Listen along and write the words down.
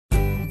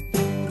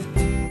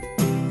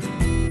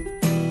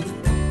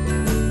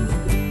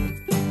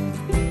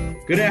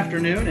Good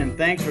afternoon, and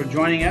thanks for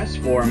joining us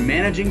for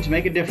Managing to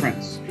Make a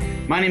Difference.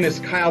 My name is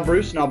Kyle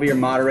Bruce, and I'll be your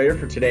moderator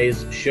for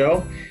today's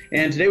show.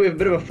 And today we have a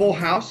bit of a full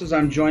house as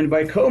I'm joined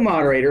by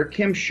co-moderator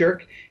Kim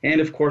Shirk and,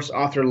 of course,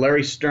 author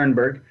Larry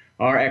Sternberg,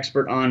 our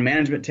expert on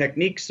management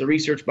techniques, the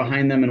research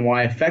behind them, and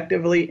why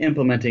effectively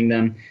implementing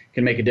them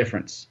can make a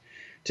difference.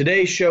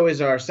 Today's show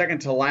is our second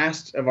to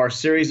last of our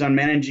series on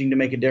managing to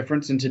make a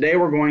difference, and today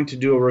we're going to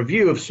do a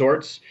review of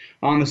sorts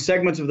on the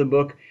segments of the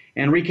book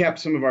and recap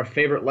some of our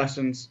favorite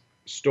lessons,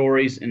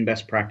 stories, and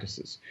best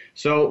practices.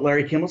 So,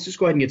 Larry, Kim, let's just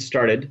go ahead and get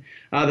started.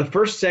 The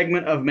first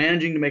segment of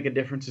Managing to Make a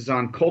Difference is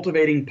on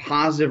cultivating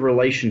positive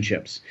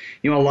relationships.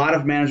 You know, a lot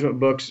of management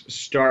books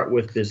start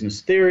with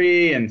business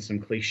theory and some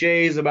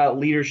cliches about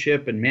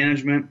leadership and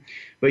management,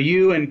 but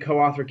you and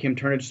co-author Kim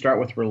Turnage start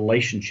with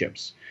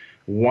relationships.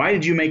 Why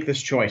did you make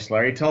this choice,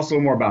 Larry? Tell us a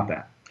little more about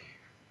that.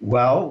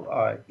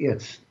 Well,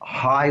 it's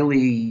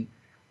highly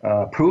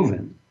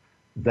proven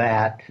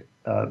that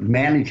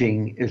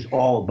managing is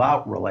all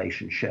about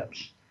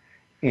relationships.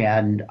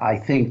 And I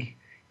think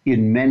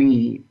in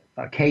many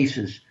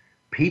cases,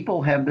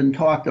 people have been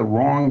taught the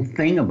wrong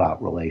thing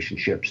about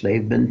relationships.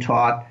 They've been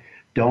taught,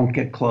 don't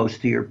get close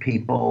to your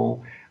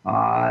people.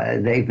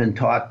 They've been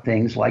taught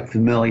things like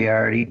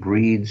familiarity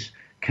breeds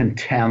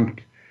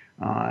contempt.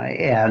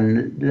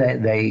 And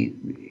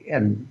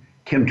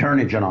Kim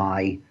Turnage and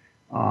I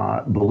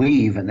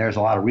believe, and there's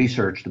a lot of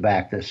research to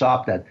back this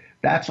up, that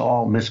that's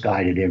all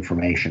misguided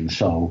information.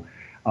 So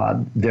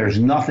there's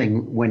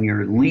nothing, when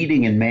you're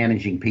leading and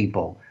managing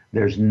people,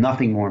 there's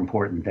nothing more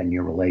important than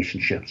your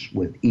relationships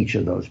with each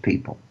of those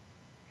people.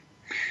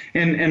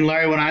 And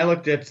Larry, when I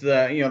looked at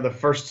the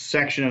first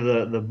section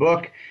of the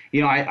book,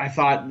 I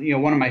thought,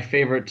 one of my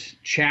favorite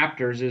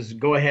chapters is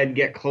go ahead and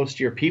get close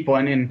to your people.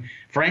 And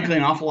frankly,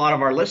 an awful lot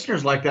of our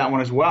listeners like that one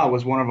as well. It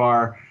was one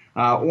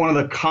of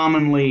the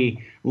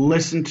commonly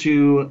listened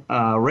to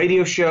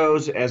radio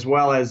shows, as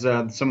well as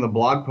some of the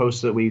blog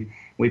posts that we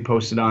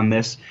posted on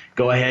this.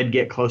 Go ahead,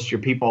 get close to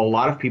your people. A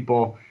lot of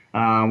people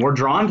were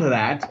drawn to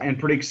that and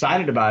pretty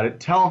excited about it.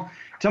 Tell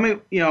me,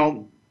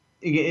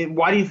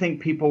 why do you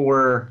think people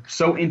were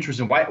so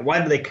interested?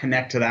 Why do they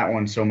connect to that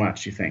one so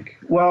much, you think?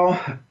 Well,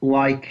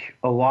 like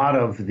a lot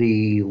of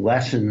the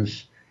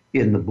lessons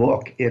in the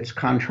book, it's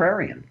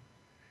contrarian.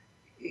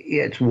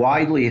 It's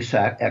widely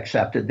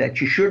accepted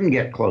that you shouldn't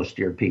get close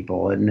to your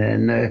people, and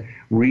the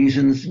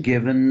reasons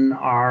given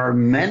are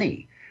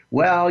many.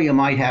 Well, you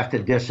might have to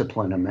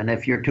discipline them, and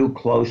if you're too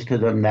close to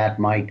them, that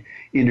might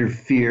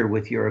interfere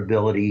with your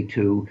ability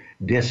to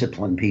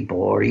discipline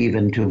people or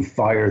even to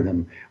fire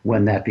them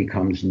when that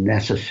becomes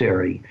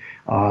necessary.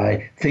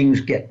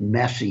 Things get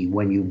messy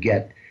when you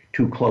get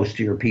too close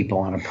to your people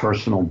on a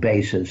personal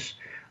basis.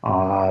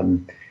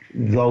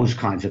 Those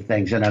kinds of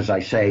things. And as I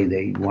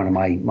say, one of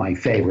my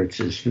favorites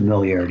is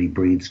familiarity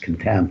breeds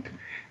contempt.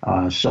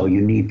 So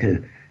you need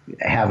to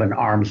have an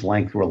arm's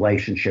length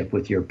relationship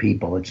with your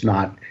people. It's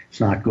not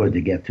good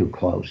to get too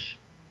close.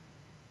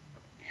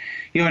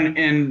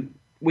 And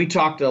we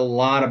talked a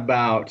lot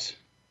about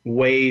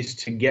ways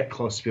to get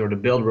close to people, to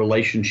build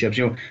relationships.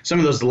 Some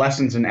of those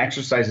lessons and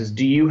exercises.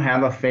 Do you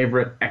have a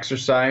favorite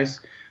exercise?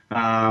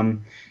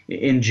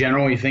 In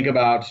general, you think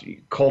about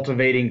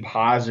cultivating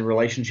positive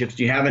relationships.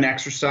 Do you have an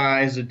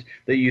exercise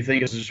that you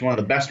think is just one of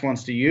the best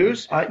ones to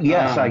use?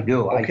 Yes, I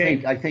do.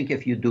 Okay. I think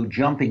if you do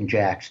jumping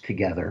jacks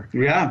together,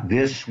 yeah,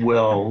 this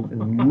will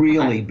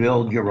really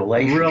build your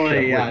relationship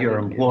with your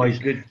employees.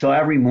 Good. So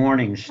every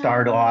morning,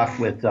 start off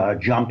with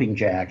jumping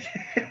jacks.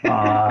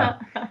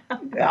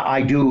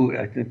 I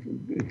do,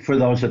 for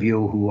those of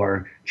you who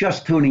are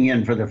just tuning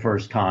in for the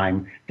first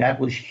time, that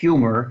was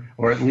humor,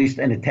 or at least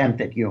an attempt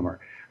at humor.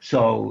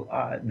 So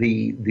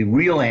the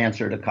real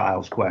answer to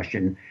Kyle's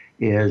question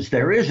is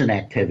there is an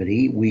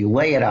activity. We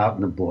lay it out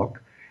in the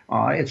book.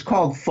 It's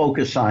called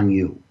Focus on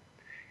You.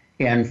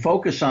 And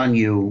Focus on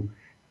You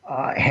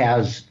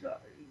has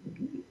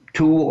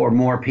two or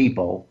more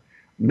people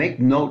make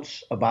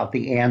notes about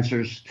the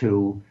answers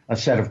to a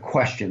set of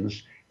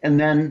questions and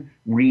then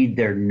read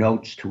their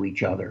notes to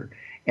each other.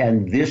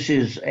 And this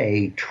is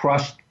a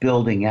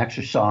trust-building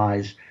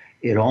exercise.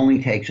 It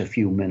only takes a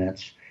few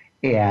minutes.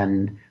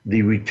 And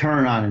the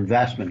return on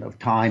investment of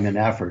time and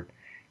effort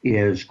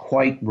is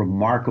quite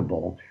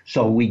remarkable.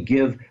 So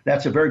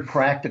that's a very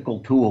practical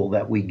tool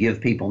that we give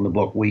people in the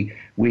book.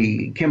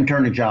 Kim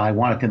Turnage and I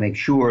wanted to make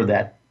sure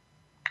that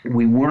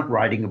we weren't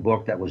writing a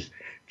book that was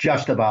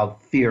just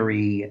about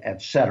theory,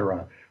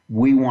 etc.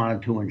 We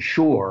wanted to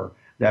ensure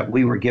that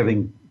we were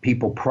giving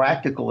people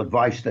practical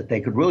advice that they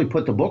could really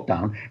put the book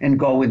down and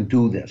go and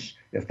do this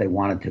if they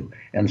wanted to.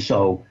 And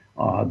so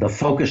the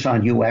Focus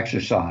on You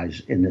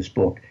exercise in this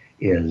book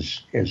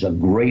is a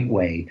great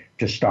way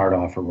to start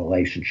off a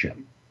relationship.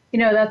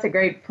 That's a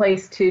great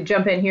place to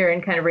jump in here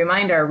and kind of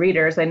remind our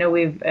readers. I know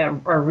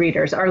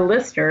our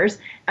listeners,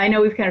 I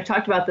know we've kind of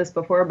talked about this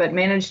before, but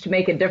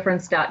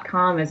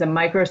managetomakeadifference.com is a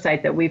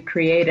microsite that we've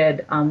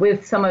created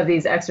with some of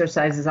these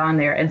exercises on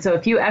there. And so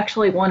if you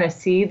actually want to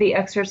see the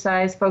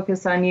exercise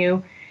Focus on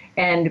You,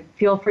 And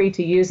feel free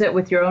to use it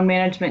with your own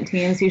management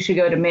teams. You should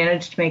go to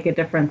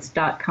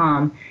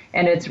managetomakeadifference.com,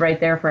 and it's right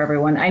there for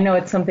everyone. I know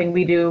it's something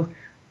we do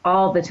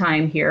all the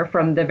time here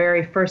from the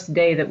very first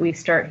day that we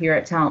start here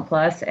at Talent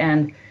Plus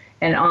and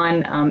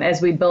on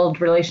as we build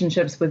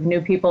relationships with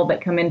new people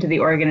that come into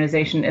the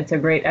organization. It's a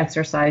great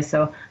exercise,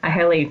 so I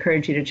highly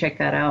encourage you to check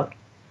that out.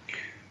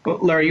 Well,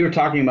 Larry, you were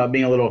talking about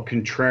being a little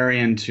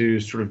contrarian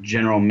to sort of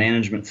general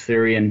management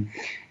theory,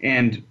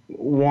 and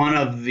one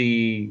of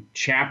the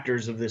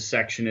chapters of this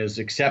section is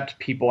accept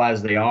people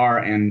as they are,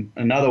 and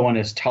another one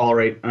is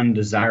tolerate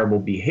undesirable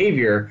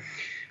behavior.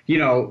 You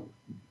know,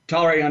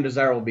 tolerate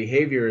undesirable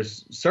behavior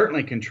is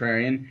certainly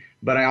contrarian,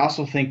 but I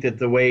also think that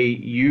the way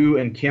you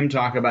and Kim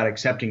talk about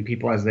accepting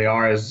people as they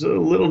are is a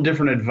little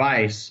different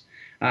advice.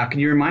 Can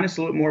you remind us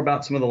a little more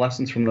about some of the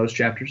lessons from those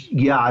chapters?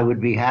 Yeah, I would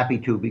be happy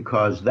to,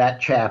 because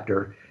that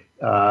chapter,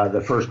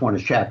 the first one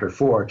is chapter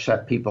 4,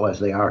 accept people as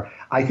they are.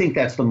 I think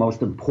that's the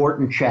most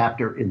important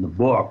chapter in the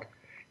book,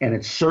 and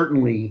it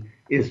certainly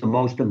is the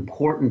most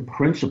important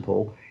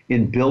principle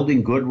in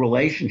building good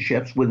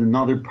relationships with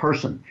another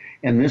person.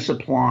 And this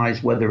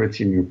applies whether it's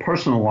in your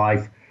personal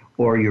life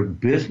or your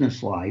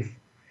business life.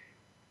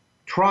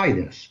 Try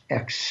this.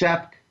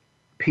 Accept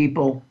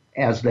people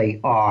as they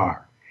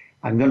are.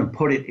 I'm going to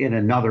put it in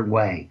another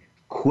way.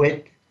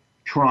 Quit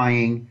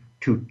trying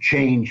to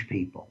change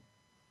people.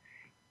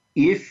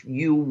 If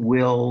you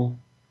will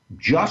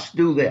just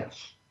do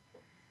this,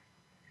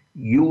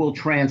 you will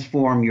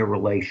transform your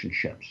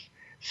relationships.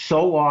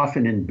 So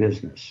often in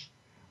business,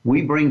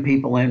 we bring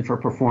people in for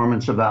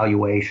performance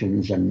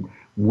evaluations and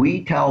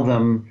we tell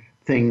them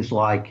things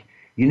like,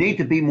 you need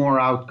to be more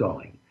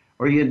outgoing,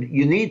 or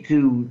you need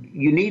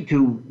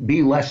to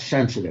be less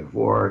sensitive,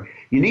 or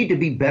you need to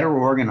be better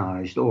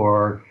organized,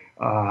 or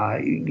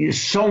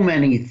so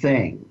many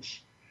things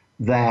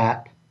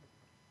that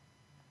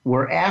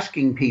we're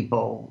asking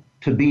people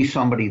to be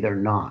somebody they're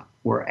not.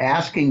 We're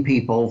asking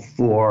people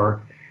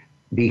for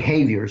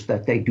behaviors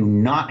that they do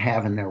not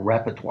have in their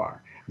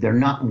repertoire. They're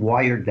not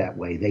wired that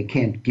way. They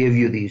can't give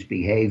you these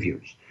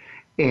behaviors.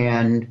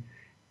 And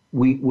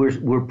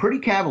we're pretty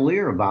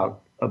cavalier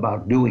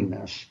about doing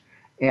this.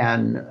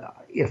 And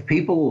if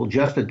people will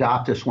just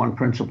adopt this one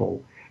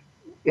principle,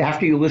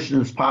 after you listen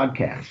to this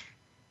podcast,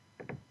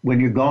 when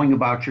you're going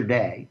about your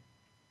day,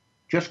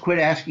 just quit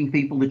asking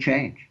people to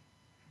change.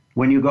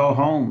 When you go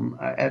home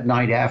at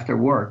night after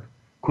work,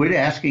 quit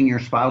asking your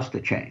spouse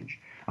to change.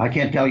 I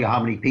can't tell you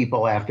how many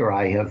people, after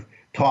I have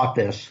taught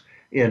this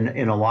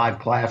in a live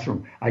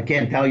classroom, I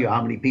can't tell you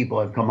how many people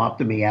have come up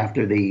to me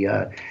after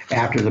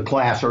the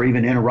class, or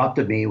even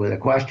interrupted me with a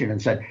question and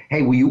said,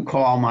 hey, will you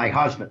call my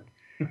husband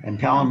and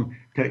tell him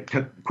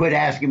to quit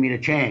asking me to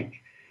change?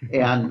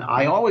 And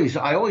I always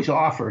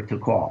offer to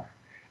call,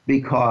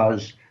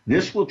 because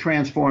this will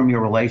transform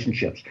your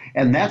relationships.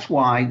 And that's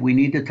why we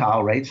need to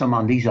tolerate some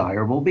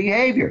undesirable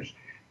behaviors,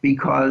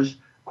 because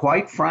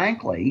quite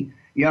frankly,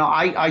 you know,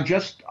 I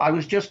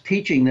was just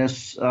teaching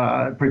this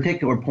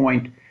particular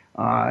point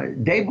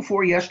day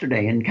before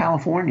yesterday in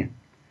California.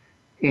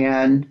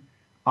 And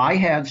I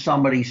had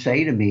somebody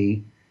say to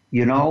me,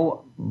 you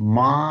know,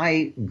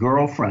 my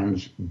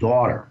girlfriend's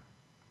daughter,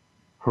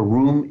 her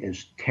room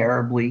is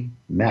terribly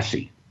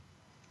messy.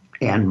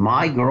 And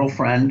my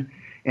girlfriend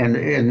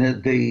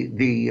and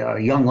the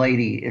young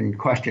lady in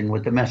question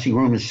with the messy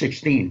room is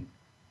 16.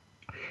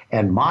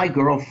 And my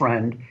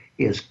girlfriend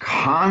is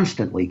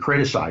constantly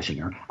criticizing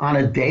her on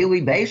a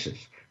daily basis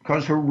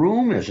because her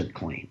room isn't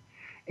clean.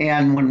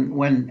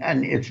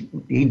 And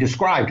he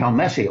described how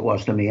messy it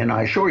was to me, and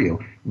I assure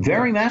you,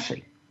 very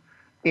messy.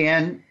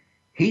 And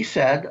he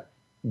said,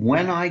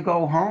 when I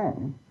go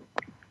home,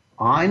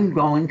 I'm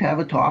going to have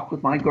a talk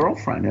with my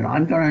girlfriend, and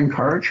I'm going to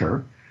encourage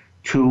her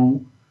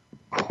to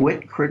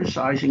quit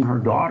criticizing her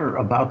daughter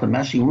about the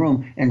messy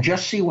room and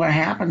just see what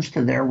happens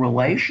to their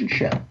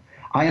relationship.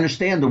 I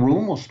understand the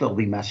room will still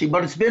be messy,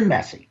 but it's been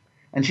messy.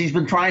 And she's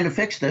been trying to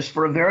fix this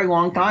for a very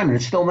long time, and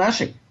it's still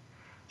messy.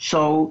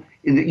 So,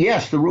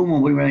 yes, the room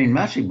will remain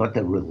messy, but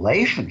the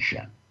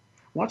relationship,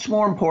 what's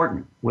more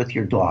important with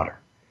your daughter?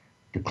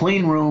 The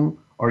clean room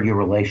or your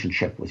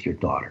relationship with your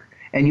daughter?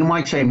 And you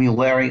might say to me,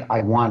 Larry,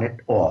 I want it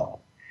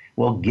all.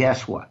 Well,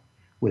 guess what?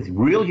 With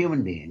real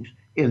human beings,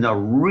 in the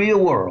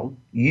real world,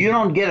 you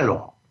don't get it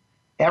all.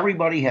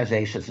 Everybody has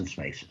aces and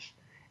spaces.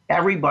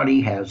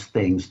 Everybody has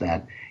things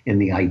that in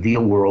the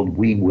ideal world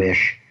we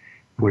wish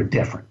were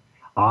different.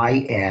 I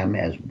am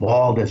as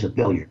bald as a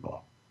billiard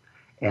ball.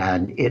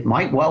 And it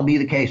might well be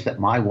the case that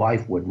my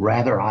wife would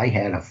rather I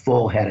had a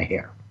full head of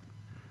hair.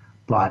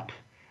 But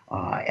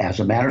as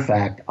a matter of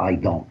fact, I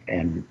don't.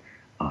 And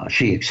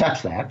she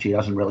accepts that. She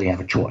doesn't really have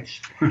a choice.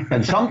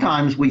 And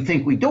sometimes we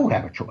think we do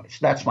have a choice.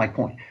 That's my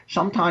point.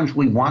 Sometimes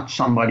we want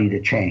somebody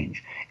to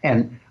change.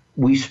 And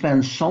we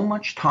spend so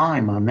much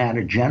time on that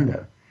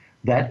agenda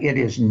that it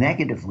is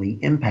negatively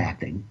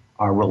impacting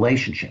our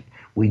relationship.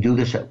 We do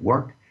this at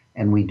work,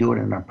 and we do it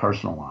in our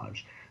personal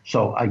lives.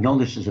 So I know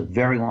this is a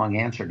very long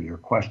answer to your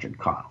question,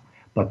 Kyle,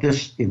 but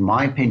this, in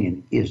my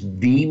opinion, is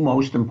the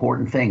most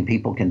important thing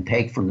people can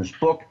take from this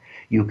book.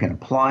 You can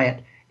apply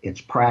it,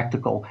 it's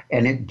practical,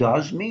 and it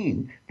does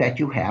mean that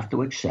you have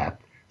to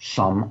accept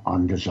some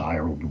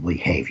undesirable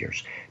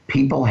behaviors.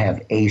 People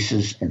have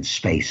aces and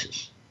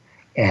spaces,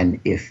 and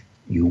if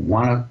you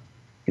want to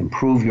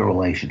improve your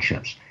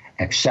relationships,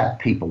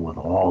 accept people with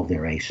all of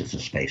their aces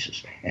and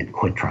spaces and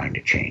quit trying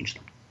to change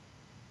them.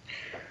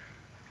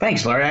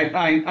 Thanks, Larry.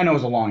 I know it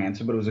was a long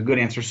answer, but it was a good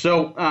answer.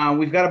 So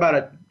we've got about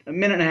a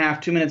minute and a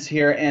half, 2 minutes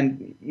here,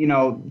 and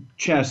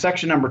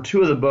section number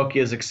 2 of the book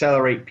is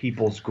Accelerate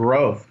People's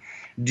Growth.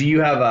 Do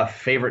you have a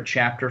favorite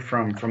chapter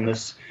from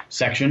this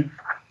section?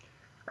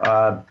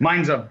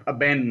 Mine's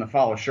Abandon the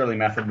Follow Shirley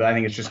method, but I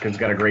think it's just because it's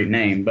got a great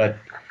name.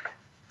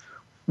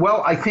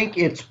 Well, I think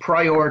it's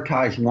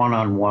Prioritize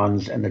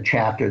One-on-Ones, and the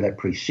chapter that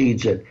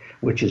precedes it,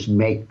 which is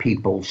Make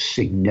People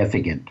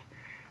Significant.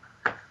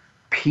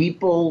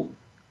 People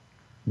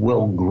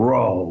will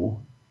grow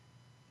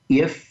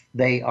if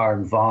they are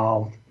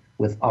involved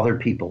with other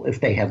people, if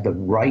they have the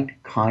right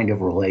kind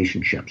of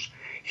relationships.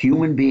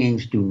 Human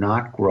beings do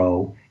not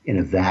grow in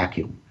a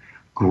vacuum.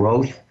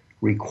 Growth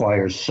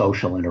requires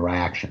social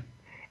interaction.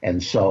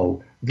 And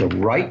so the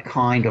right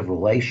kind of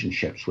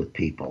relationships with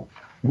people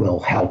will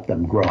help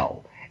them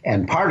grow.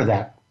 And part of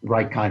that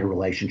right kind of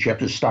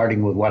relationship is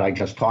starting with what I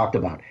just talked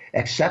about.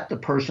 Accept the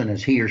person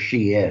as he or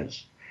she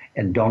is,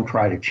 and don't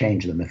try to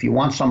change them. If you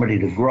want somebody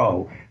to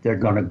grow, they're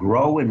going to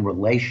grow in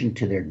relation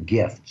to their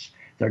gifts.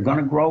 They're going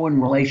to grow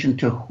in relation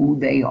to who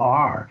they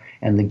are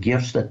and the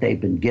gifts that they've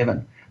been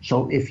given.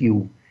 So if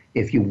you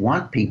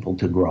want people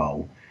to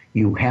grow,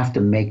 you have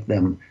to make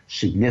them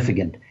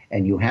significant,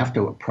 and you have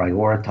to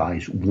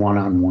prioritize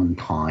one-on-one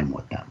time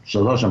with them.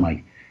 So those are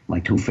my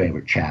 2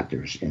 favorite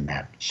chapters in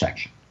that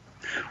section.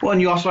 Well,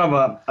 and you also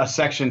have a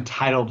section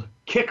titled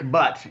Kick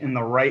Butt in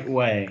the Right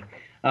Way.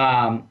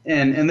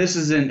 And this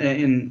is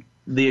in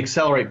the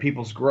Accelerate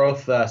People's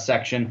Growth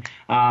section.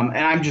 And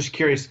I'm just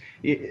curious,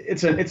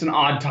 it's an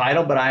odd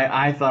title, but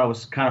I thought it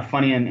was kind of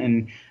funny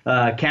and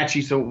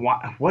catchy. So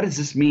what does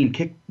this mean,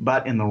 kick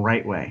butt in the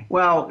right way?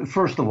 Well,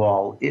 first of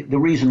all, the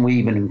reason we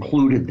even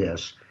included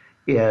this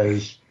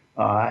is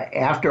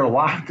after a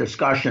lot of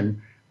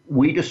discussion,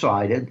 we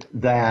decided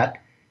that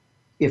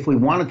if we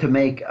wanted to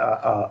make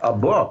a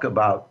book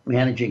about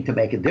managing to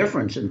make a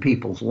difference in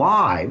people's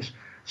lives,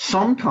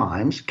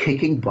 sometimes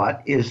kicking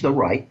butt is the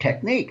right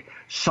technique.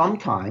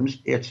 Sometimes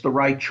it's the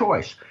right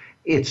choice.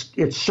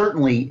 It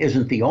certainly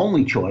isn't the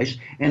only choice,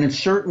 and it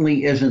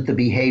certainly isn't the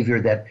behavior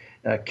that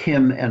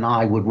Kim and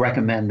I would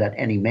recommend that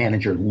any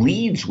manager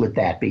leads with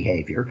that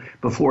behavior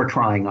before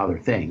trying other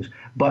things.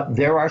 But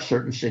there are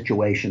certain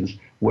situations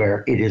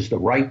where it is the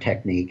right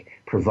technique,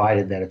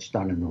 provided that it's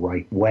done in the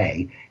right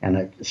way. And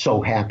it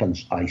so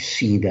happens I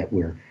see that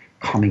we're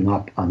coming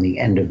up on the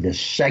end of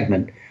this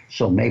segment.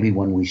 So maybe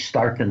when we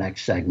start the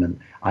next segment,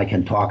 I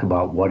can talk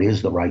about what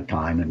is the right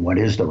time and what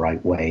is the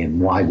right way and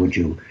why would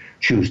you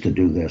choose to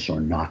do this or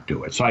not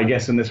do it. So I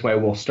guess in this way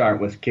we'll start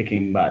with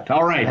kicking butt.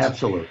 All right.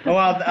 Absolutely.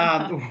 Well,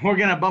 we're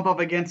going to bump up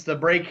against the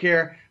break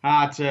here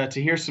to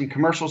hear some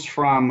commercials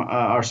from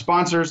our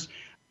sponsors.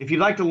 If you'd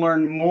like to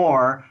learn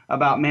more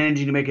about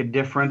managing to make a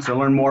difference or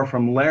learn more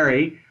from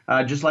Larry,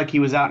 just like he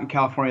was out in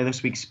California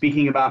this week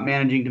speaking about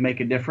managing to make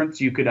a difference,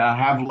 you could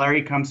have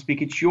Larry come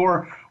speak at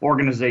your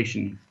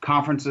organization,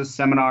 conferences,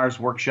 seminars,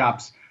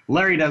 workshops.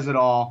 Larry does it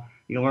all.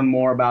 You'll learn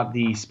more about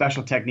the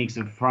special techniques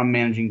from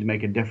managing to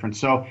make a difference.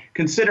 So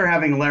consider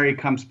having Larry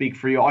come speak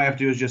for you. All you have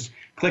to do is just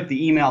click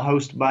the email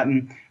host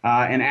button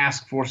and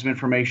ask for some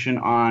information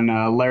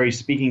on Larry's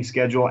speaking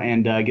schedule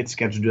and get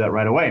scheduled to do that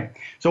right away.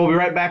 So we'll be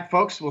right back,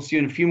 folks. We'll see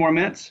you in a few more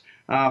minutes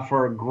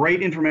for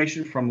great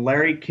information from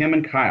Larry, Kim,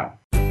 and Kyle.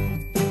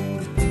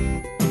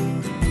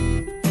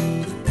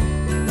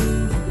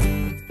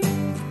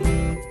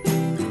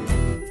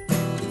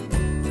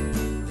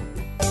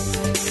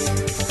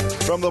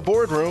 From the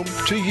boardroom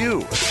to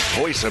you,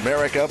 Voice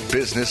America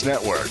Business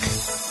Network.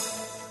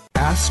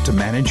 Asked to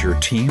manage your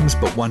teams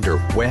but wonder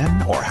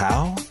when or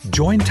how?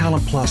 Join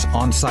Talent Plus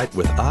on-site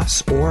with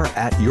us or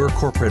at your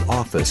corporate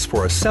office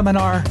for a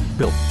seminar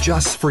built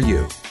just for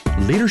you.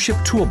 Leadership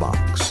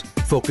Toolbox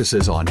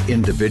focuses on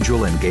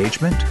individual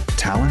engagement,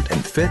 talent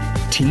and fit,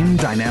 team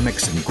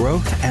dynamics and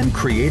growth, and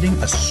creating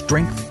a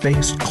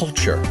strength-based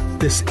culture.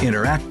 This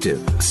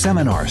interactive,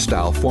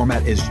 seminar-style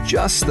format is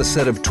just the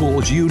set of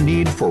tools you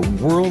need for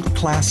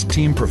world-class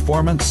team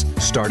performance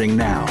starting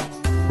now.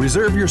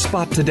 Reserve your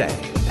spot today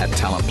at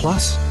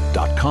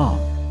talentplus.com.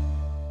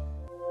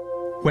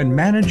 When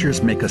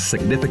managers make a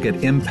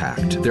significant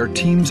impact, their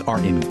teams are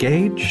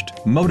engaged,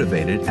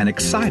 motivated, and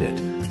excited.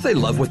 They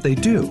love what they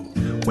do.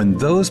 When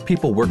those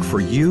people work for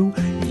you,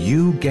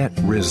 you get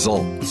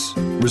results.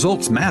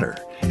 Results matter,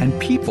 and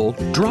people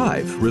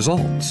drive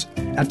results.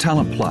 At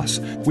Talent Plus,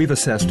 we've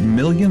assessed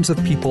millions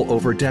of people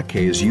over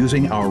decades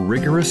using our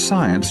rigorous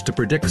science to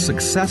predict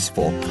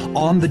successful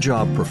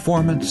on-the-job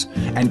performance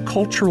and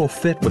cultural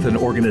fit with an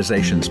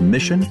organization's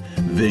mission,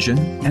 vision,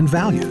 and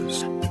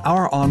values.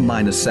 Our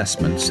online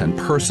assessments and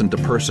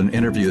person-to-person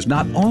interviews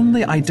not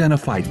only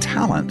identify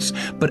talents,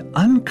 but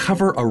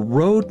uncover a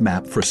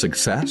roadmap for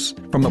success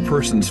from a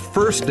person's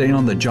first day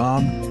on the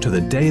job to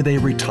the day they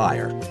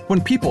retire. When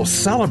people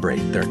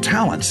celebrate their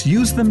talents,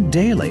 use them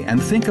daily,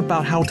 and think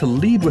about how to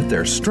lead with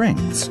their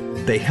strengths,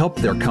 they help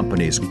their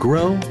companies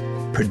grow,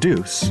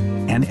 produce,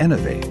 and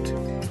innovate.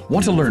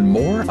 Want to learn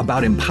more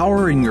about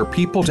empowering your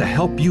people to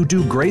help you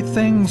do great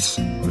things?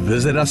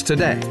 Visit us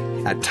today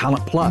at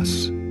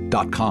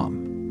talentplus.com.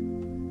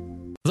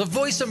 The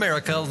Voice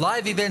America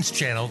Live Events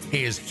channel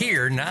is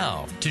here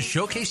now to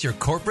showcase your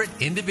corporate,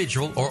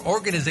 individual, or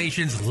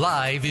organization's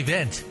live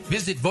event.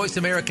 Visit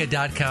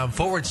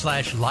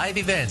voiceamerica.com/live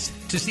events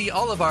to see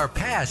all of our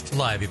past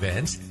live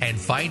events and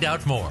find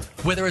out more.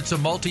 Whether it's a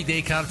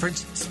multi-day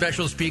conference,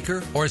 special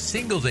speaker, or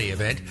single-day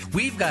event,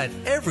 we've got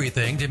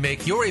everything to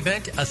make your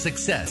event a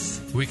success.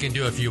 We can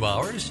do a few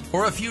hours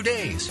or a few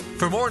days.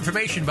 For more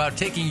information about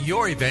taking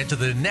your event to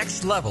the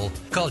next level,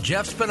 call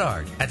Jeff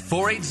Spinard at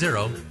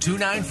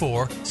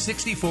 480-294-6417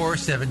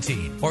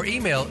 or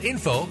email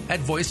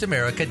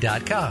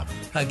info@voiceamerica.com.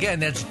 Again,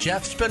 that's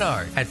Jeff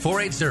Spinard at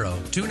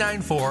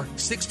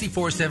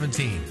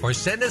 480-294-6417 or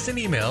send us an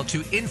email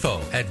to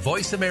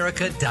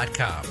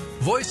info@voiceamerica.com.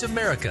 Voice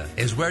America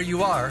is where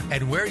you are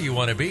and where you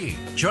want to be.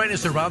 Join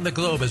us around the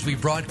globe as we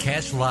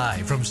broadcast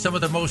live from some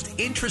of the most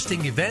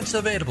interesting events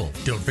available.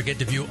 Don't forget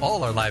to view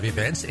all our live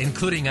events,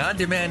 including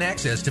on-demand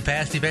access to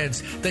past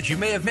events that you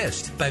may have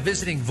missed by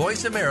visiting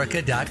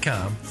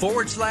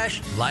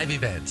voiceamerica.com/live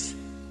events.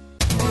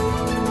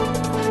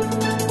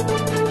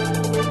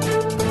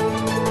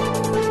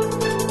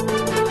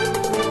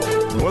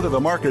 Whether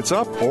the market's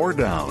up or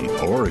down,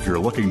 or if you're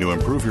looking to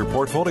improve your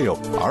portfolio,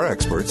 our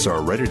experts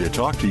are ready to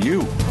talk to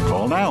you.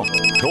 Call now.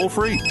 Toll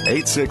free,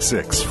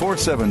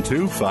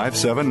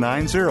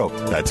 866-472-5790.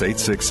 That's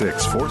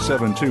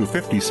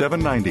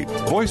 866-472-5790.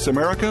 Voice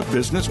America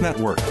Business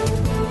Network.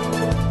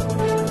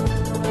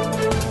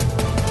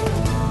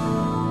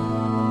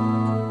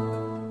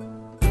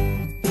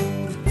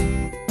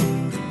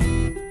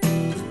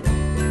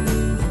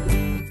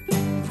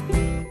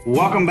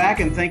 Welcome back,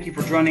 and thank you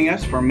for joining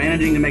us for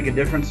Managing to Make a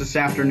Difference this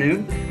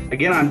afternoon.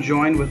 Again, I'm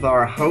joined with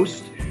our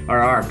host, or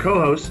our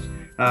co-host,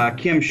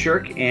 Kim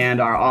Shirk, and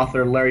our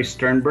author, Larry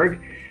Sternberg.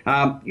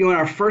 In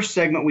our first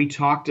segment, we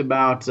talked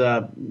about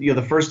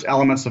the first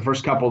elements, the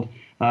first couple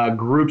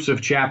groups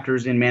of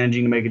chapters in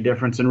Managing to Make a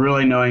Difference, and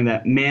really knowing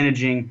that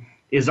managing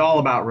is all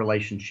about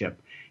relationship.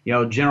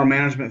 General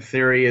management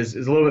theory is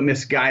a little bit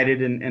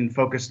misguided and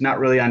focused not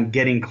really on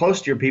getting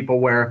close to your people,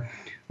 where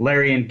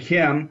Larry and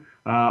Kim,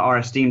 our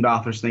esteemed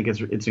authors, think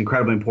it's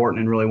incredibly important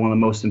and really one of the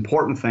most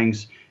important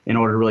things in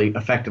order to really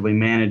effectively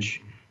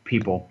manage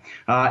people.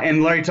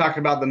 And Larry talked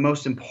about the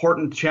most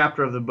important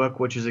chapter of the book,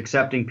 which is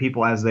accepting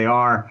people as they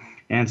are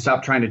and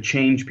stop trying to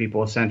change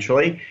people,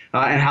 essentially,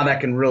 and how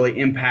that can really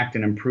impact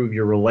and improve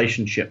your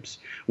relationships.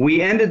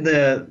 We ended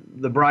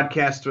the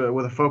broadcast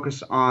with a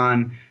focus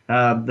on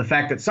the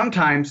fact that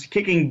sometimes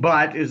kicking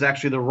butt is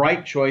actually the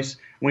right choice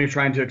when you're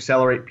trying to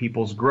accelerate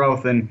people's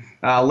growth. And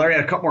Larry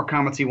had a couple more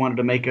comments he wanted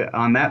to make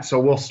on that, so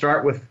we'll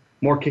start with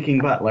more kicking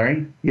butt.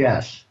 Larry?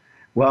 Yes.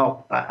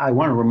 Well, I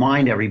want to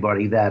remind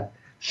everybody that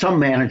some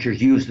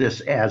managers use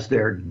this as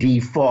their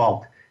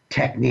default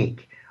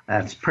technique.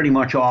 That's pretty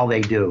much all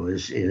they do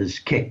is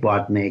kick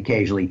butt, and they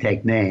occasionally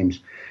take names.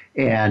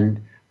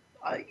 And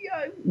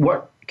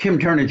what Kim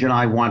Turnage and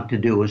I want to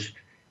do is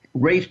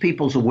raise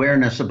people's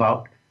awareness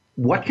about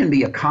what can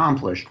be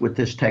accomplished with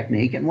this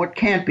technique and what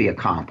can't be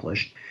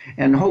accomplished,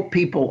 and hope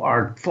people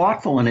are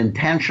thoughtful and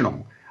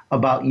intentional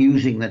about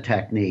using the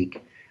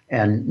technique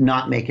and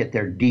not make it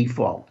their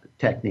default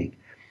technique.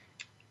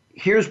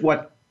 Here's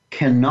what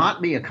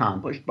cannot be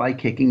accomplished by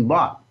kicking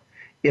butt.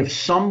 If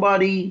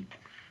somebody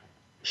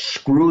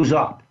screws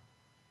up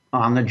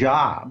on the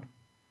job,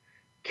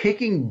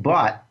 kicking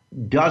butt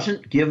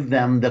doesn't give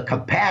them the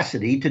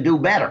capacity to do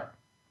better.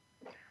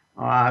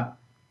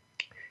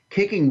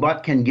 Kicking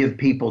butt can give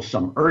people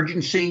some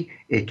urgency.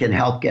 It can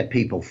help get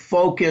people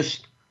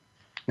focused.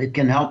 It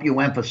can help you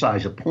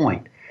emphasize a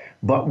point.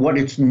 But what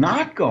it's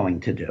not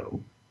going to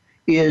do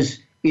is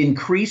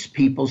increase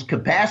people's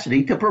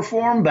capacity to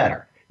perform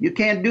better. You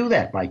can't do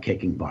that by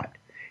kicking butt.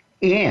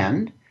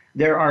 And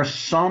there are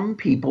some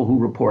people who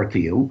report to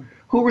you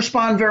who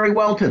respond very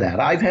well to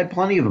that. I've had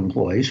plenty of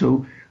employees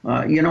who,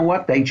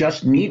 they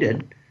just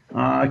needed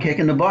a kick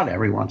in the butt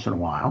every once in a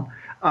while.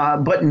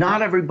 But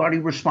not everybody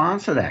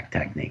responds to that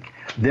technique.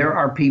 There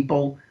are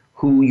people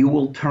who you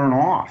will turn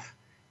off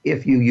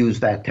if you use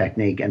that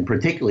technique, and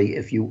particularly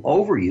if you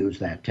overuse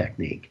that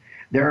technique.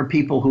 There are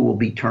people who will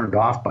be turned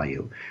off by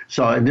you.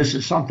 So, and this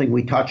is something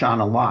we touch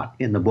on a lot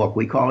in the book.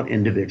 We call it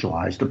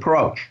individualized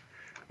approach.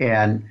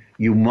 And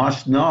you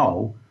must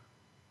know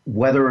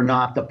whether or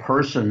not the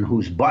person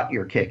whose butt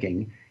you're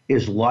kicking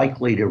is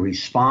likely to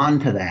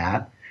respond to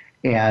that,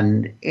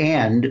 and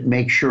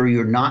make sure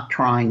you're not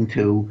trying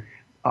to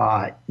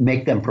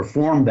make them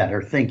perform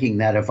better, thinking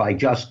that if I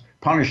just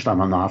punish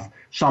them enough,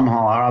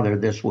 somehow or other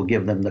this will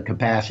give them the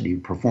capacity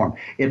to perform.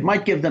 It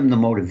might give them the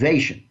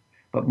motivation,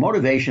 But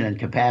motivation and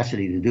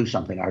capacity to do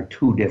something are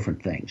two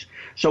different things.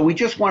 So we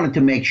just wanted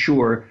to make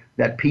sure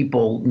that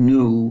people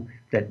knew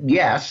that,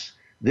 yes,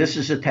 this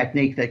is a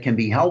technique that can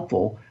be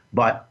helpful,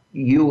 but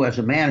you as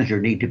a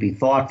manager need to be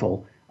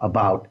thoughtful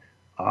about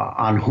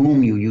on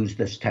whom you use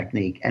this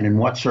technique and in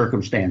what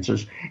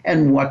circumstances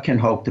and what can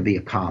hope to be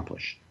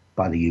accomplished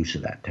by the use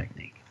of that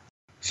technique.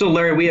 So,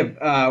 Larry, we have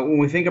when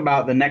we think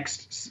about the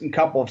next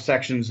couple of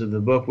sections of the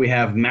book, we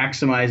have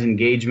maximize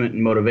engagement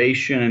and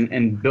motivation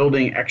and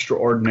building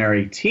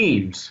extraordinary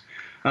teams.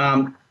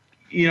 When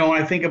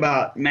I think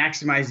about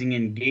maximizing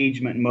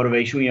engagement and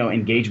motivation,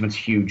 engagement's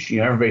huge.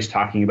 Everybody's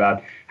talking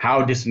about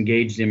how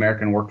disengaged the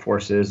American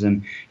workforce is,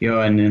 and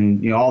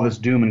all this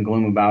doom and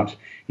gloom about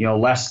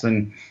less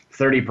than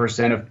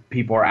 30% of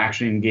people are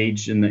actually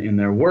engaged in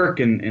their work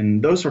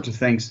and those sorts of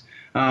things.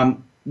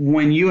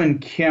 When you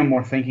and Kim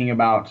were thinking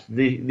about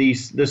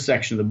this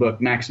section of the book,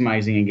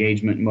 maximizing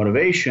engagement and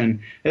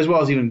motivation, as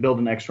well as even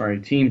building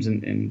extraordinary teams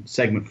in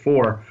segment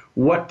 4,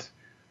 what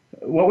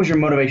was your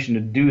motivation to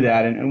do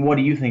that, and what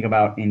do you think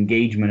about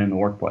engagement in the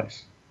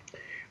workplace?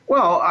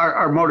 Well,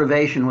 our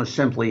motivation was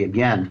simply,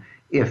 again,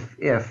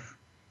 if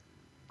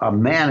a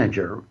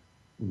manager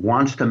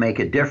wants to make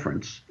a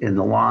difference in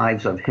the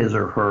lives of his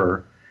or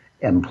her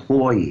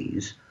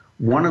employees,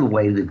 one of the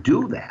ways to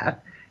do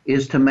that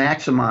is to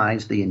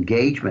maximize the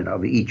engagement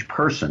of each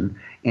person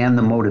and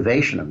the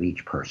motivation of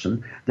each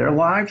person. Their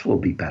lives will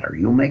be better.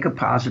 You'll make a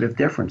positive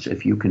difference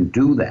if you can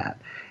do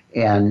that.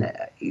 And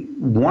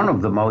one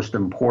of the most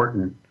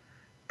important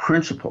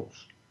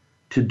principles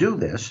to do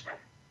this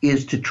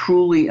is to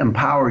truly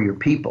empower your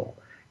people.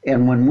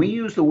 And when we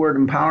use the word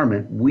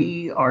empowerment,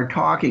 we are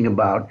talking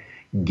about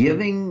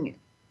giving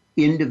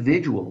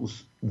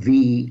individuals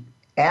the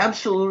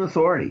absolute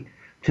authority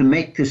to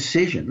make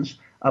decisions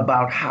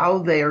about how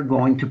they are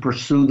going to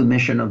pursue the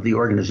mission of the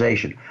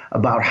organization,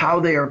 about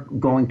how they are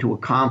going to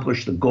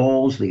accomplish the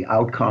goals, the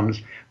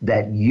outcomes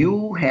that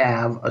you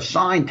have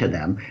assigned to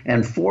them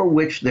and for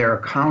which they're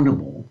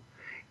accountable.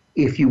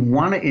 If you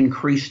want to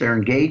increase their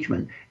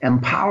engagement,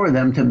 empower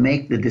them to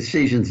make the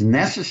decisions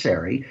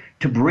necessary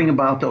to bring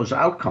about those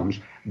outcomes.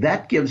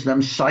 That gives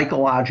them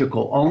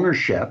psychological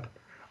ownership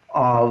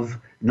of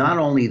not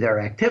only their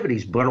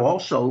activities, but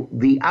also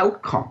the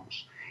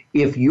outcomes.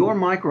 If you're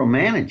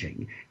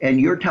micromanaging and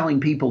you're telling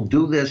people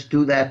do this,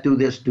 do that, do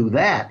this, do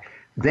that,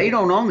 they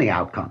don't own the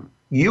outcome.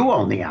 You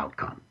own the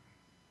outcome.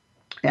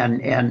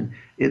 And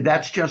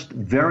that's just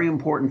very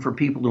important for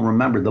people to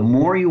remember. The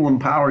more you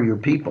empower your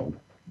people,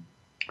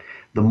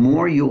 the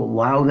more you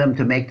allow them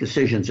to make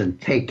decisions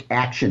and take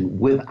action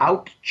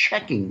without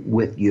checking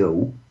with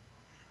you,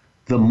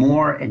 the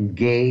more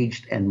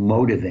engaged and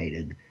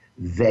motivated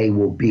they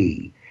will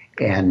be.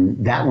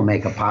 And that will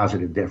make a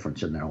positive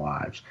difference in their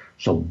lives.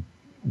 So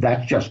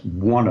that's just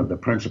one of the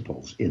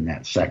principles in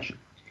that section.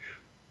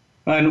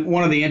 And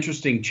one of the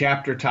interesting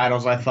chapter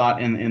titles I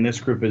thought in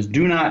this group is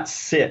 "Do Not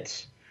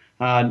Sit."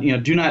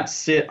 Do not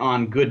sit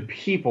on good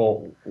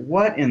people.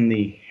 What in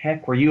the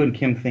heck were you and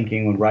Kim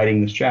thinking when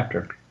writing this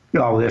chapter?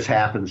 This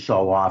happens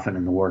so often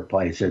in the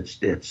workplace.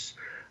 It's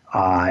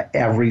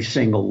every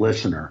single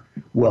listener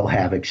will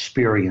have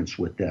experience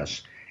with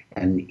this.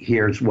 And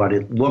here's what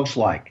it looks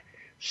like.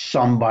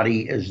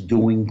 Somebody is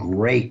doing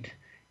great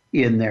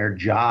in their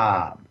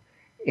job,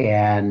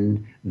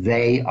 and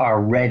they are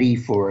ready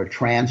for a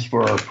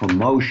transfer or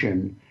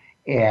promotion,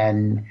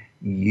 and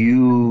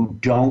you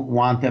don't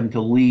want them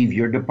to leave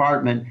your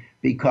department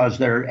because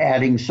they're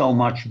adding so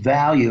much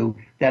value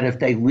that if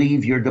they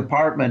leave your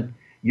department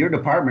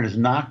is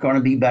not going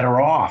to be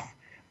better off.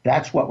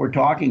 That's what we're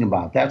talking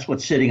about. That's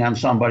what sitting on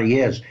somebody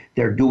is.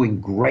 They're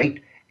doing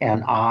great,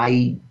 and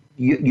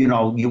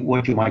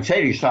what you might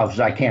say to yourself is,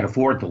 I can't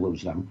afford to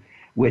lose them,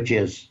 which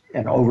is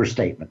an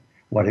overstatement.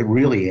 What it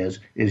really is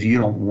you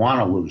don't want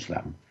to lose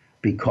them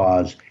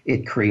because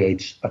it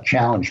creates a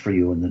challenge for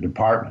you in the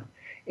department.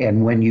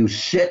 And when you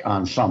sit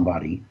on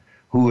somebody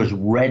who is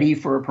ready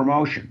for a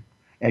promotion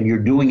and you're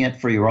doing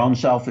it for your own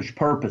selfish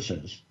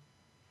purposes,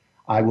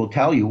 I will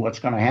tell you what's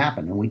going to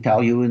happen. And we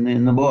tell you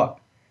in the book,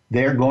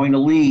 they're going to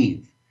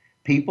leave.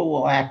 People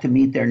will act to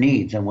meet their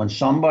needs. And when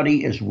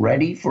somebody is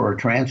ready for a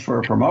transfer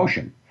or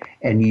promotion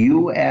and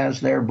you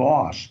as their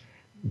boss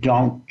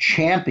don't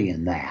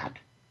champion that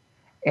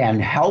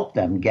and help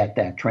them get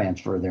that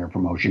transfer or their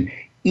promotion,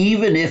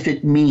 even if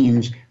it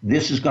means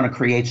this is going to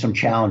create some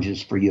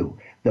challenges for you,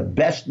 the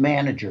best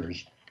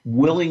managers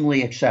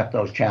willingly accept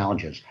those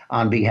challenges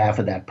on behalf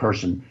of that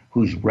person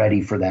who's ready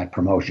for that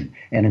promotion.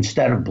 And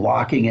instead of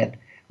blocking it,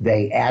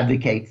 they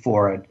advocate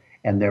for it,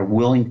 and they're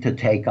willing to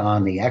take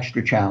on the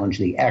extra challenge,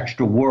 the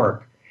extra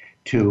work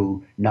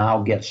to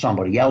now get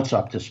somebody else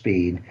up to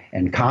speed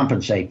and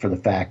compensate for the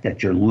fact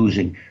that you're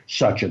losing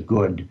such a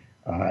good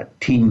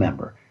team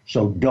member.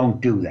 So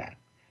don't do that,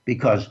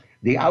 because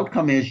the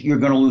outcome is you're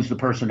going to lose the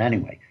person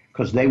anyway,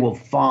 because they will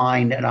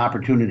find an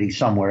opportunity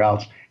somewhere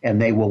else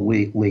and they will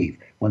leave.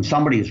 When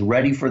somebody is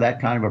ready for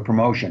that kind of a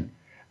promotion,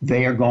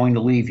 they are going to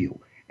leave you.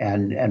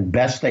 And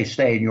best they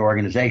stay in your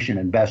organization,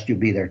 and best you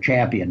be their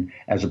champion,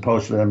 as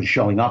opposed to them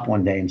showing up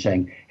one day and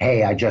saying,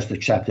 hey, I just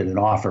accepted an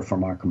offer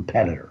from our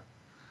competitor.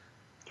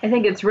 I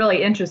think it's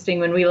really interesting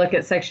when we look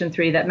at Section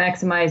 3 that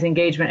maximize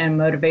engagement and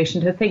motivation,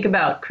 to think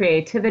about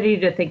creativity,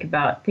 to think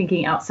about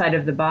thinking outside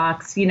of the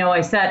box.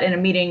 I sat in a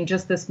meeting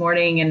just this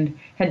morning and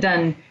had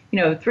done,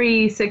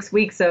 3-6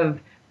 weeks of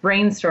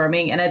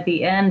brainstorming, and at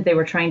the end they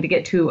were trying to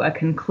get to a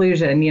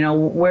conclusion.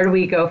 Where do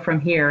we go from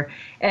here?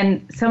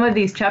 And some of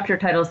these chapter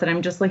titles that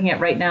I'm just looking at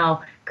right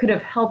now could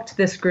have helped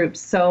this group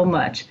so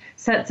much.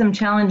 Set some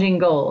challenging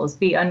goals,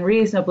 be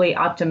unreasonably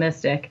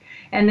optimistic.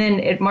 And then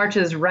it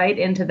marches right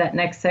into that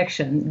next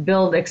section,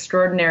 build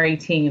extraordinary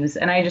teams.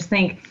 And I just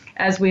think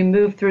as we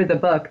move through the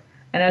book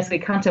and as we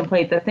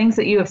contemplate the things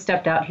that you have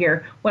stepped out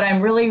here, what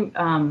I'm really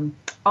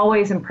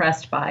always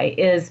impressed by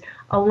is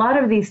a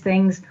lot of these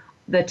things,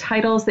 the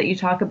titles that you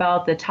talk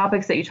about, the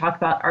topics that you talk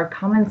about are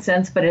common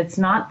sense, but it's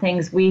not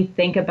things we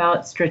think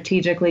about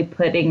strategically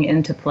putting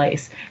into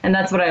place. And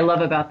that's what I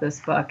love about this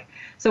book.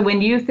 So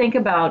when you think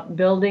about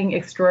building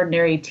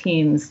extraordinary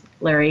teams,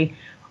 Larry,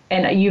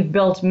 and you've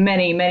built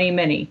many, many,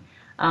 many,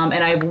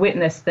 and I've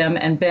witnessed them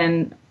and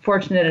been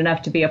fortunate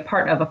enough to be a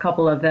part of a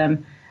couple of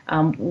them,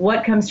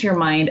 what comes to your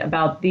mind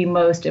about the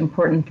most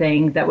important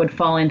thing that would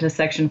fall into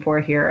Section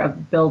 4 here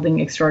of building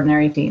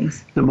extraordinary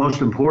teams? The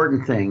most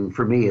important thing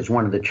for me, is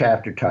one of the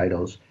chapter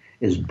titles,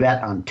 is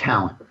bet on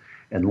talent.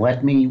 And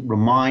let me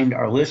remind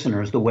our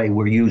listeners the way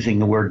we're using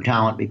the word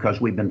talent,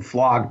 because we've been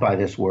flogged by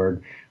this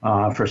word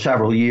for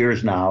several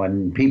years now,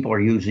 and people are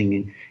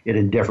using it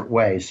in different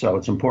ways. So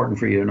it's important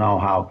for you to know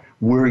how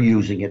we're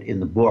using it in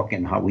the book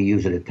and how we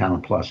use it at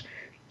Talent Plus.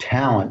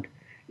 Talent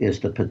is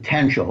the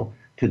potential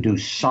to do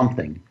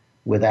something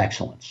with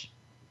excellence.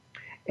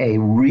 A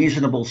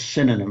reasonable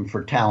synonym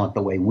for talent,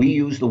 the way we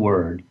use the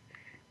word,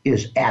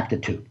 is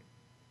aptitude.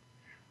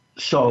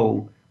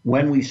 So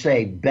when we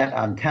say bet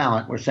on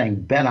talent, we're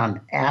saying bet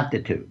on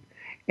aptitude.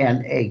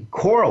 And a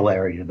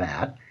corollary to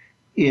that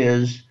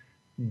is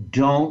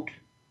don't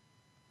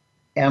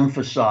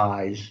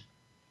emphasize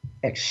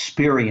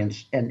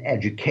experience and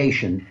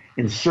education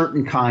in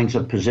certain kinds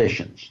of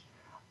positions.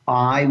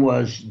 I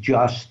was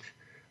just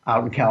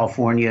out in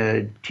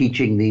California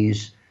teaching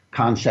these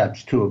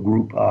concepts to a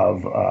group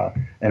of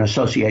an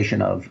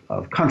association of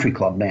country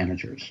club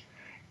managers.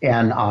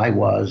 And I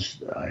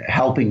was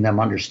helping them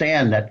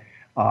understand that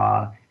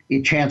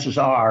chances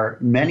are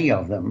many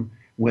of them,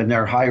 when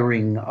they're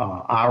hiring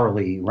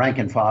hourly rank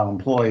and file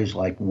employees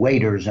like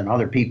waiters and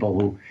other people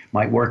who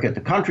might work at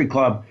the country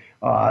club,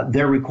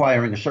 they're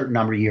requiring a certain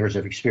number of years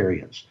of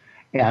experience.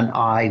 And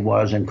I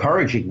was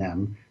encouraging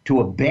them to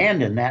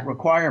abandon that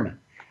requirement.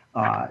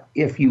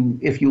 If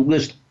you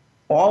list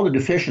all the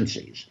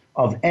deficiencies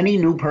of any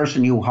new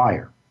person you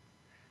hire,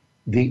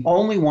 the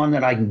only one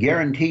that I can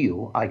guarantee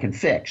you I can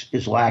fix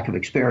is lack of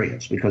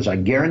experience, because I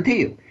guarantee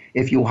you,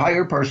 if you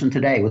hire a person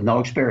today with no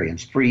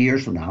experience, 3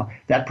 years from now,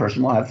 that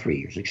person will have 3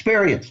 years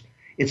experience.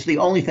 It's the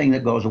only thing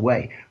that goes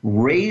away.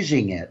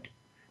 Raising it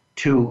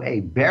to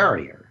a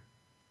barrier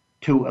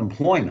to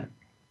employment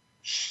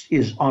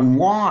is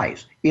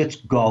unwise. It's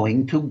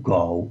going to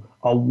go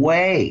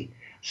away.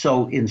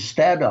 So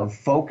instead of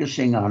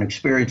focusing on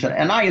experience,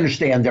 and I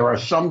understand there are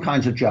some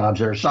kinds of jobs,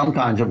 there are some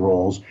kinds of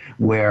roles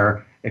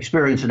where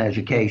experience and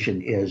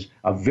education is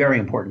a very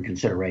important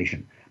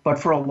consideration. But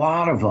for a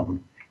lot of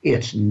them,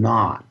 it's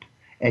not.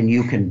 And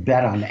you can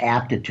bet on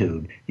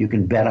aptitude, you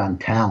can bet on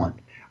talent,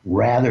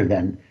 rather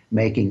than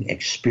making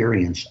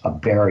experience a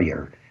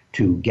barrier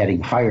to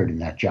getting hired in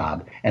that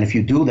job. And if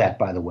you do that,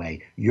 by the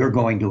way, you're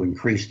going to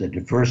increase the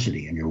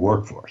diversity in your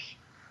workforce.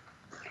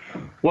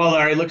 Well,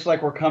 Larry, it looks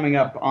like we're coming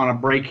up on a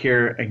break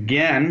here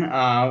again.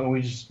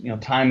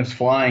 Time is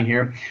flying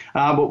here.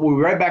 But we'll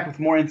be right back with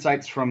more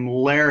insights from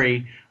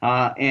Larry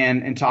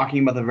and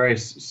talking about the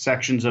various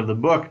sections of the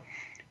book.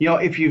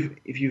 If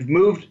you've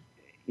moved,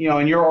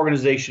 in your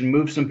organization,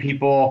 move some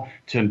people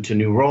to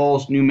new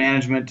roles, new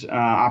management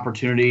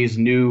opportunities,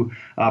 new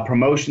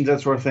promotions,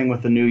 that sort of thing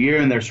with the new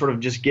year, and they're sort of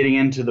just getting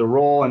into the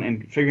role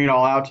and figuring it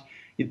all out,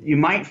 you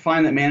might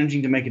find that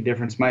Managing to Make a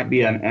Difference might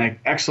be an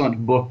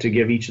excellent book to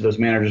give each of those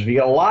managers. If you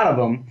get a lot of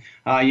them,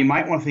 you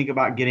might want to think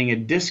about getting a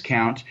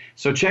discount.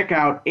 So check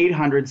out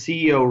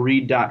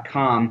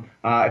 800CEOread.com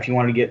if you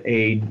want to get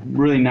a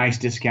really nice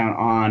discount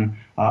on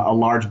a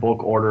large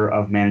bulk order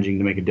of Managing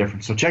to Make a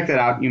Difference. So check that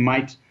out. You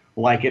might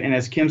like it. And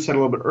as Kim said a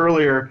little bit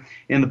earlier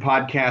in the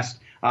podcast,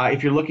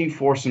 if you're looking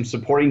for some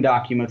supporting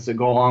documents that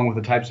go along with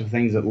the types of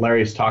things that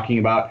Larry is talking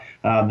about,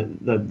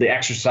 the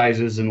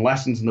exercises and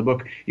lessons in the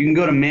book, you can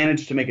go to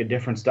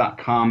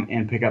managetomakeadifference.com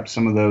and pick up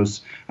some of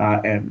those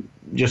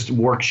just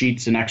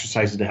worksheets and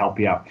exercises to help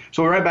you out.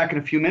 So we'll be right back in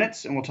a few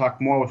minutes, and we'll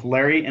talk more with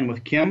Larry and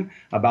with Kim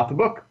about the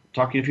book.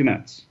 Talk to you in a few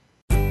minutes.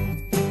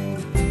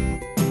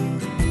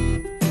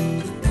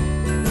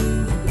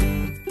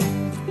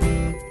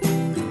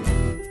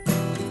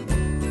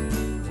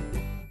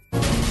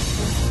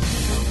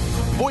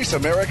 Voice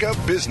America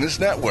Business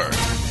Network,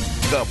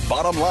 the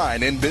bottom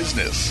line in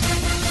business.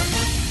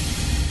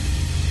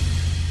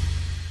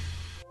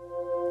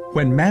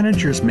 When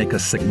managers make a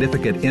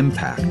significant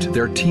impact,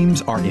 their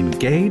teams are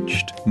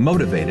engaged,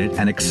 motivated,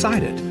 and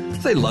excited.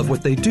 They love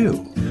what they do.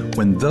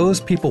 When those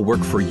people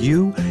work for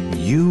you,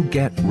 you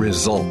get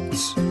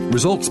results.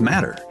 Results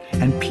matter,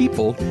 and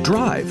people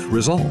drive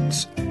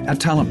results.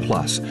 At Talent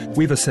Plus,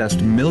 we've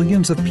assessed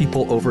millions of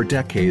people over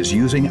decades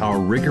using our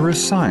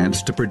rigorous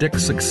science to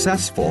predict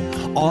successful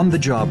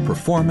on-the-job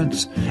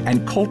performance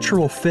and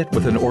cultural fit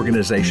with an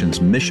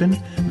organization's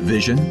mission,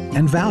 vision,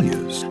 and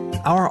values.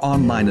 Our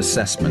online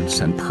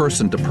assessments and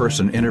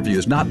person-to-person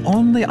interviews not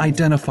only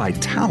identify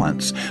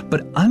talents,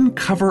 but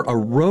uncover a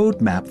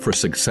roadmap for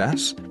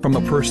success from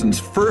a person's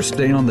first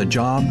day on the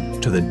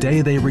job to the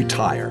day they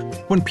retire.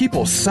 When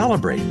people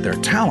celebrate their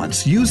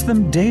talents, use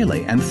them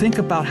daily, and think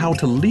about how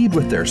to lead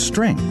with their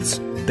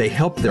strengths, they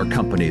help their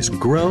companies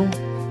grow,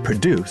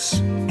 produce,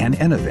 and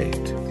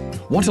innovate.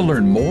 Want to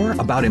learn more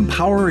about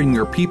empowering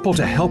your people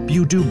to help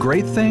you do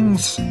great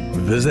things?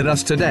 Visit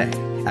us today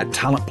at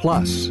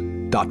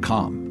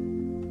talentplus.com.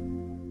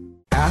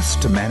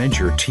 Asked to manage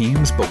your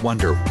teams but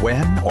wonder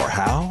when or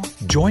how?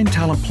 Join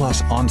Talent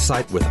Plus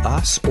on-site with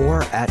us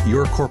or at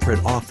your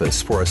corporate office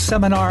for a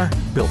seminar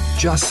built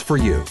just for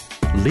you.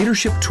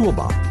 Leadership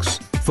Toolbox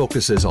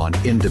focuses on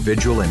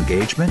individual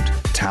engagement,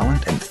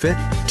 talent and fit,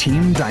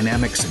 team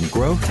dynamics and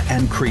growth,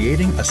 and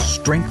creating a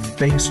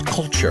strength-based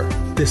culture.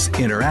 This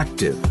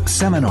interactive,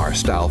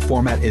 seminar-style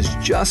format is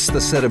just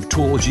the set of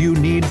tools you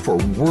need for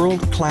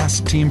world-class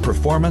team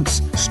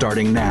performance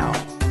starting now.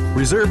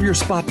 Reserve your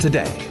spot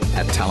today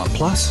at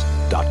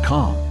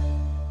talentplus.com.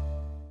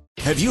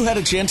 Have you had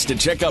a chance to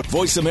check out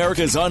Voice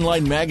America's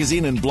online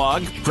magazine and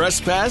blog,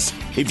 Press Pass?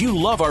 If you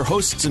love our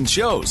hosts and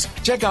shows,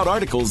 check out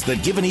articles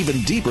that give an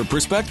even deeper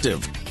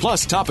perspective.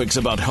 Plus topics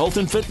about health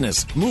and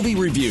fitness, movie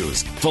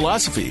reviews,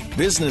 philosophy,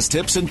 business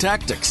tips and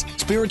tactics,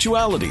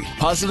 spirituality,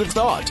 positive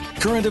thought,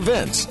 current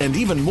events, and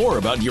even more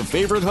about your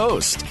favorite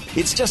host.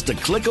 It's just a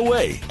click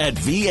away at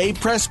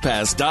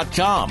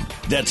vapresspass.com.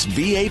 That's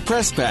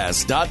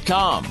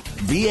vapresspass.com.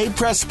 VA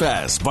Press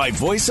Pass by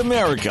Voice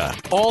America.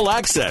 All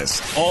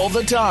access, all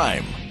the time.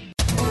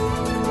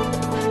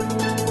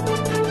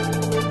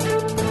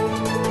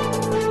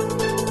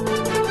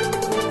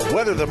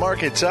 Whether the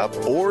market's up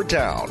or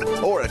down,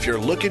 or if you're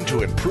looking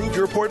to improve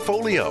your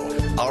portfolio,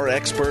 our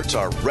experts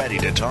are ready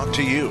to talk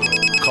to you.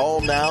 Call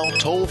now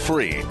toll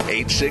free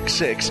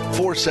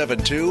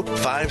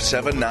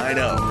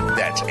 866-472-5790.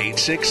 That's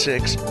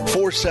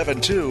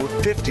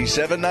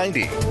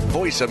 866-472-5790.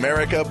 Voice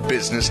America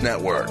Business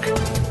Network.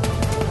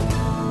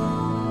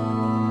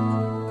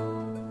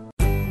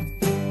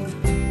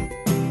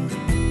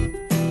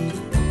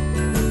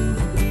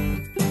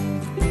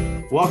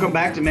 Welcome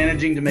back to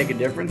Managing to Make a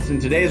Difference,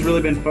 and today has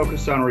really been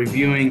focused on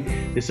reviewing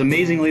this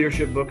amazing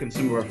leadership book and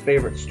some of our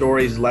favorite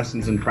stories,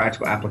 lessons, and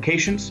practical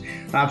applications.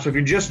 So if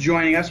you're just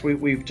joining us,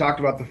 we've talked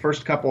about the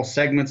first couple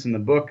segments in the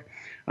book,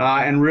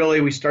 and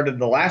really we started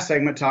the last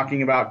segment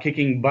talking about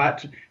kicking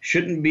butt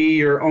shouldn't be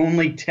your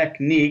only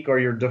technique or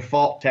your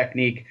default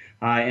technique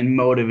in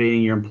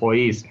motivating your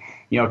employees.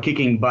 You know,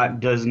 kicking butt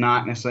does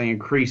not necessarily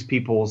increase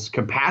people's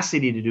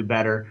capacity to do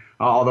better,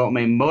 although it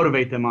may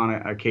motivate them on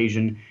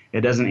occasion. It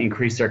doesn't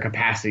increase their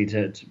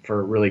capacity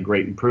for really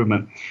great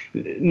improvement.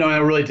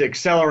 No, really to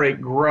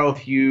accelerate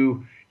growth,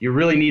 you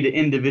really need to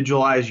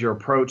individualize your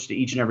approach to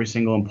each and every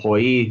single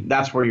employee.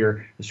 That's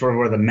where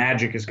where the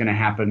magic is going to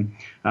happen.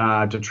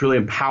 To truly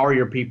empower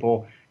your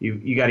people,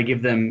 you got to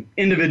give them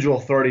individual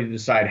authority to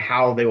decide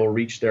how they will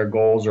reach their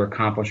goals or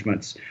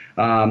accomplishments.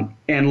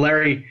 And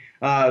Larry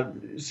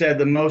said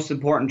the most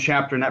important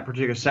chapter in that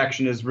particular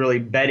section is really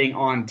betting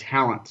on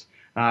talent.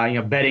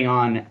 Betting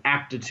on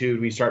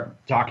aptitude. We start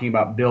talking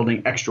about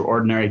building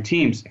extraordinary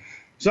teams.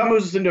 So that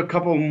moves us into a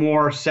couple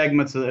more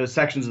sections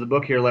of the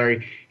book here,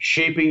 Larry.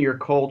 Shaping your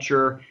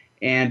culture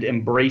and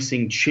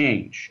embracing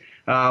change.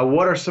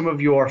 What are some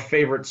of your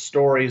favorite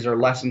stories or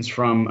lessons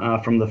from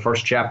the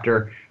first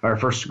chapter or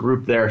first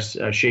group there?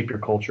 Shape your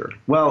culture.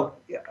 Well,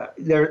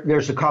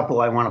 there's a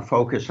couple I want to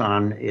focus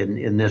on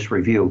in this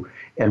review,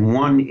 and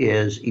one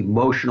is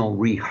emotional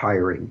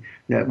rehiring.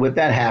 Now, what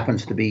that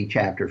happens to be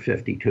chapter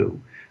 52.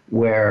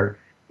 Where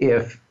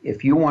if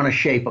you want to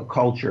shape a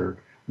culture,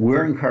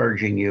 we're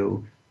encouraging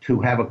you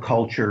to have a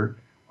culture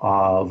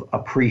of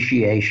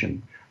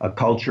appreciation, a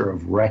culture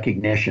of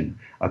recognition,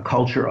 a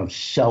culture of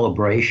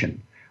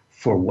celebration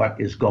for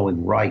what is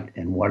going right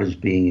and what is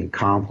being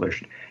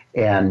accomplished.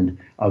 And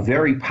a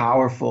very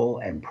powerful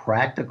and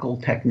practical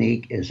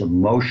technique is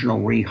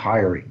emotional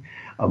rehiring.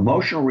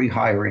 Emotional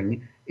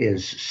rehiring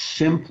is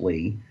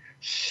simply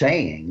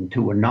saying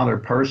to another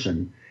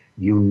person,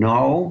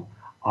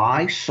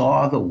 I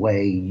saw the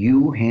way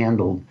you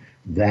handled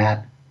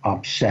that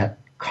upset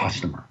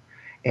customer,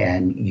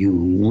 and you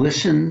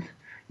listened,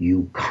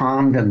 you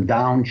calmed them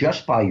down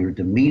just by your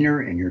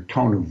demeanor and your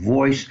tone of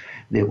voice.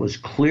 It was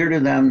clear to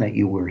them that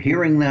you were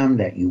hearing them,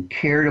 that you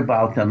cared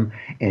about them,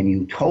 and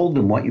you told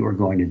them what you were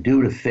going to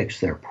do to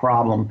fix their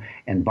problem.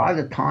 And by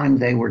the time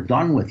they were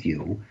done with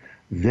you,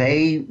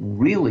 they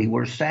really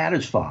were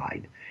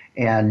satisfied.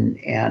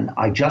 And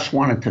I just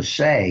wanted to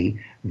say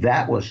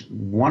that was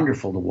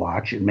wonderful to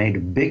watch. It made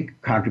a big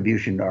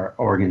contribution to our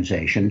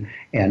organization,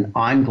 and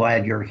I'm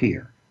glad you're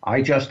here.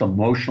 I just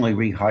emotionally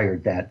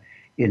rehired that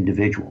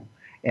individual.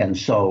 And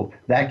so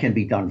that can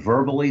be done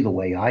verbally the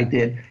way I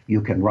did. You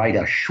can write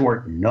a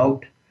short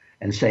note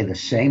and say the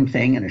same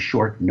thing in a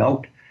short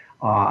note.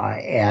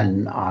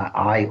 And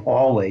I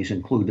always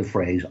include the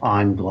phrase,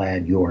 I'm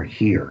glad you're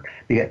here.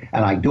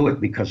 And I do it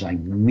because I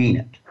mean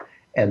it.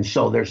 And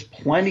so there's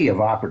plenty of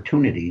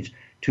opportunities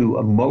to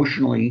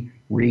emotionally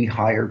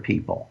rehire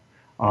people.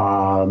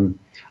 I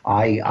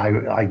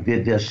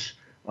did this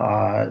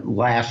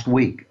last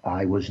week.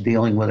 I was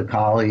dealing with a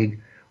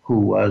colleague who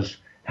was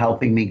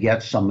helping me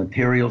get some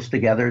materials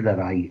together that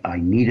I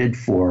needed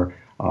for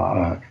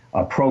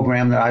a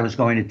program that I was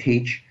going to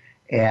teach.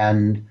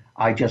 And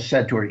I just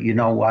said to her, you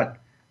know what?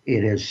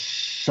 It is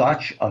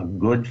such a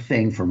good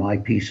thing for my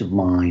peace of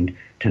mind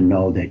to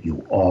know that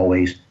you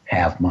always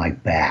have my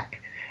back.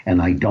 And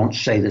I don't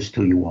say this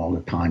to you all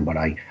the time, but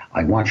I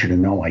want you to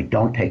know I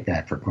don't take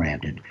that for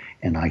granted,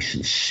 and I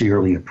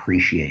sincerely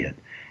appreciate it.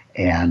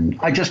 And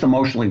I just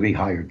emotionally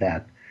rehired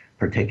that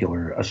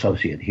particular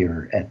associate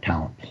here at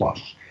Talent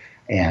Plus.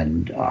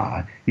 And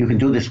you can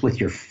do this with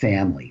your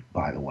family,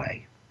 by the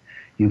way.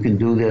 You can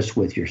do this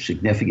with your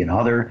significant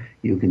other.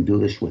 You can do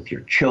this with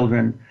your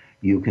children.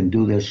 You can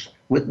do this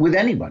with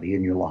anybody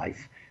in your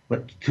life.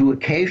 But to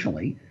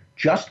occasionally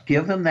just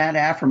give them that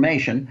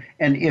affirmation.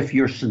 And if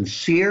you're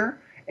sincere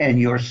and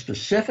you're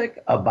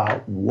specific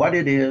about what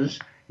it is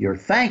you're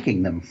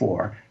thanking them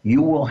for,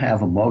 you will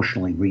have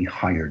emotionally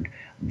rehired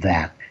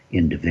that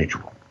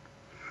individual.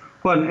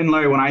 Well, and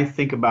Larry, when I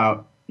think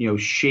about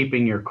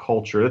shaping your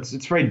culture,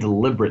 it's very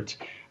deliberate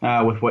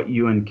with what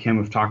you and Kim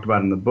have talked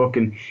about in the book.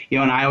 And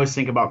and I always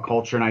think about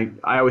culture, and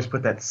I always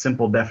put that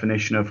simple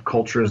definition of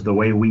culture as the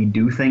way we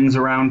do things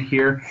around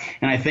here.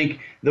 And I think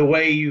the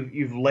way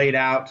you've laid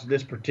out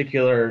this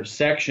particular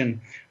section,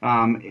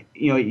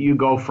 you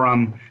go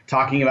from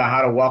talking about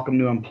how to welcome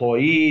new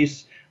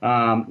employees,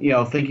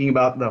 thinking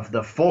about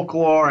the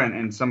folklore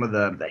and some of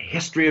the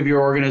history of your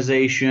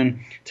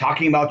organization,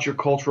 talking about your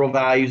cultural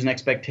values and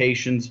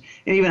expectations,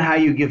 and even how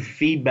you give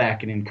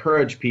feedback and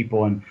encourage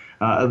people and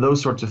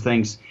those sorts of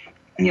things.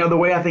 The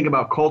way I think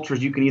about culture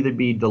is you can either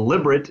be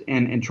deliberate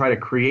and try to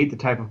create the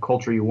type of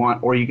culture you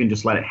want, or you can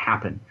just let it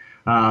happen.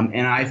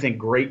 And I think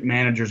great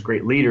managers,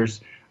 great leaders,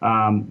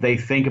 they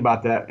think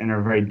about that and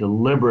are very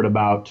deliberate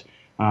about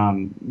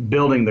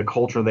building the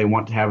culture they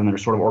want to have in their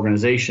sort of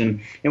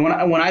organization. And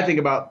when I think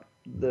about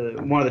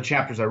one of the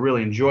chapters I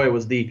really enjoy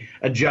was the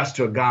adjust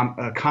to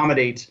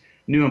accommodate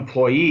new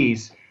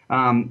employees.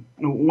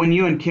 When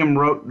you and Kim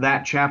wrote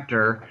that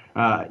chapter,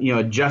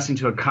 adjusting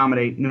to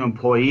accommodate new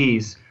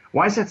employees,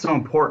 why is that so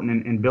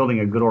important in building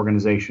a good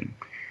organization?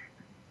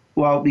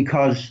 Well,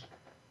 because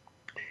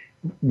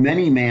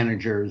many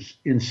managers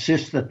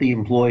insist that the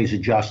employees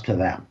adjust to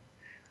them.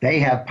 They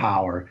have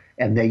power,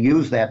 and they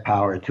use that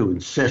power to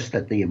insist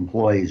that the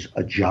employees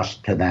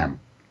adjust to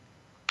them.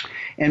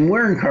 And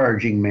we're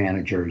encouraging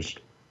managers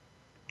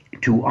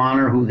to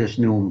honor who this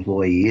new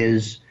employee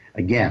is.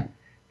 Again,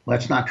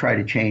 let's not try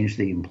to change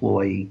the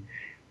employee.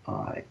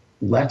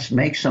 Let's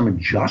make some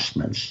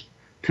adjustments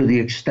to the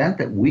extent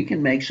that we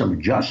can make some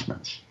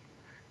adjustments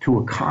to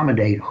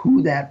accommodate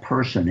who that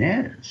person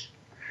is.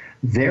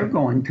 They're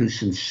going to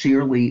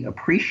sincerely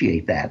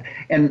appreciate that.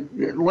 And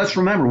let's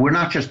remember, we're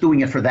not just doing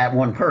it for that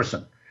one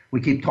person.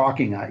 We keep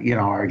talking,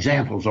 our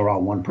examples are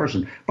all one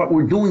person, but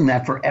we're doing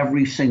that for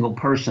every single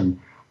person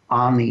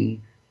on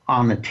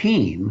the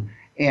team,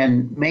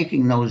 and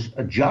making those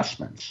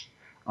adjustments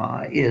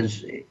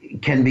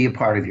can be a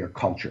part of your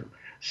culture.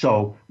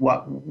 So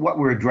what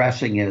we're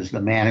addressing is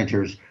the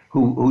managers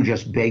who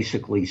just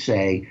basically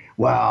say,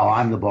 well,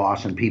 I'm the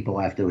boss and people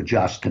have to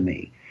adjust to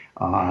me.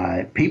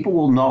 People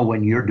will know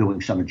when you're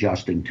doing some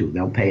adjusting too.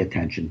 They'll pay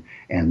attention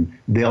and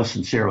they'll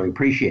sincerely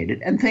appreciate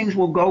it, and things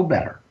will go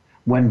better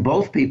when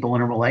both people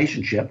in a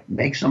relationship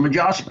make some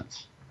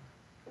adjustments.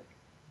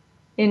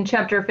 In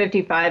chapter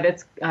 55,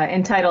 it's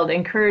entitled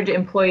Encourage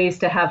Employees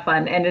to Have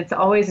Fun. And it's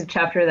always a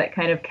chapter that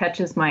kind of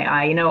catches my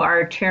eye.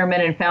 Our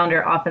chairman and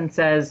founder often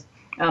says,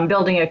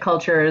 building a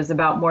culture is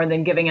about more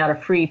than giving out a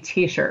free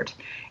T-shirt.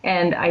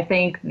 And I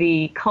think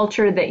the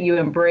culture that you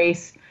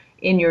embrace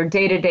in your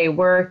day-to-day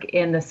work,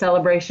 in the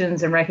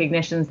celebrations and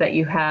recognitions that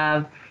you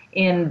have,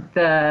 in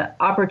the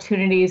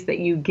opportunities that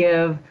you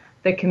give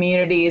the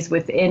communities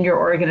within your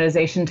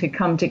organization to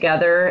come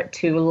together,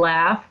 to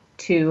laugh,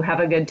 to have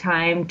a good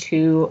time,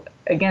 to,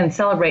 again,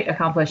 celebrate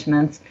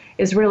accomplishments,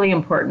 is really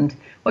important.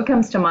 What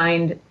comes to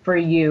mind for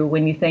you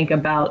when you think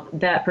about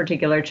that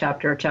particular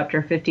chapter,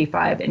 chapter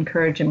 55,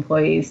 encourage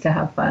employees to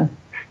have fun?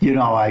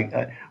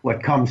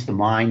 What comes to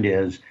mind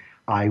is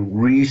I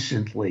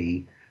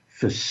recently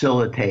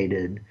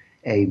facilitated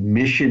a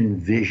mission,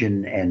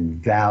 vision, and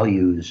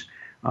values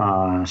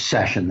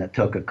session that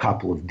took a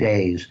couple of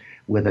days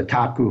with a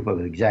top group of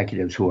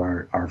executives who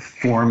are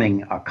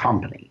forming a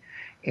company.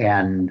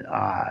 And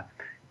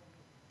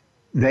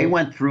they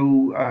went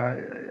through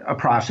a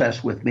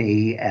process with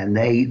me, and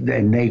they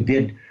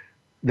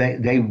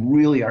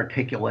really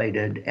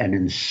articulated an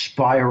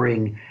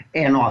inspiring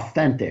and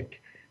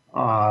authentic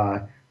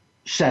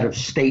set of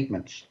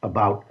statements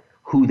about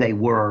who they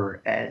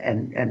were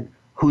and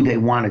who they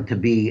wanted to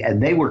be,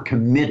 and they were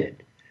committed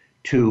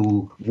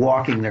to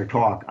walking their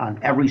talk on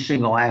every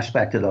single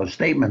aspect of those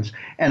statements.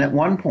 And at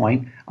one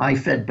point, I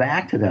fed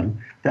back to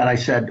them that I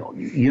said,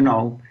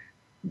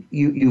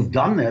 you've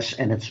done this,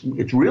 and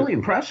it's really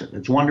impressive.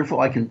 It's wonderful.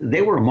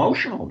 They were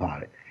emotional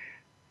about it.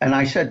 And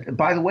I said,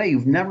 by the way,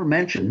 you've never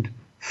mentioned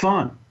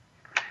fun.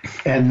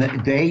 And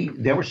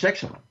there were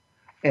 6 of them.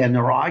 And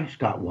their eyes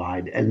got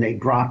wide, and they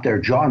dropped their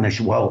jaw, and they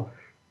said, well,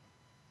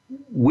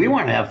 we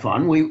want to have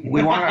fun. We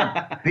want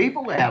our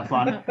people to have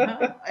fun.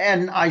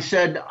 And I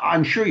said,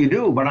 I'm sure you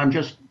do, but I'm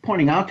just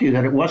pointing out to you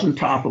that it wasn't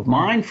top of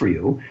mind for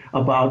you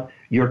about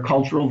your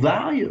cultural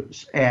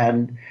values.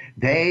 And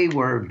they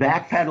were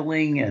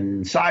backpedaling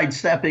and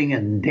sidestepping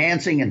and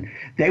dancing, and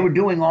they were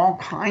doing all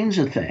kinds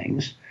of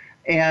things.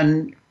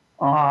 And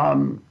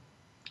one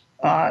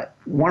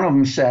of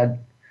them said,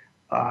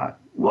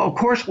 well, of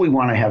course we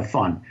want to have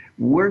fun.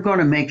 We're going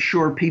to make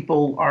sure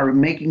people are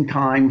making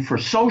time for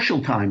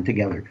social time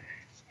together.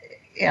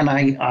 And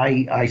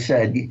I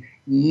said,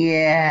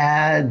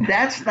 yeah,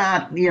 that's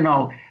not,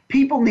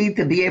 people need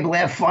to be able to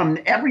have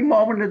fun every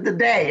moment of the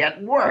day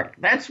at work.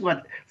 That's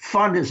what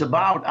fun is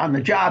about on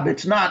the job.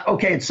 It's not,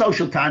 okay, it's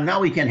social time,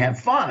 now we can have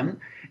fun.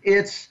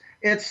 It's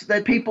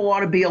that people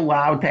ought to be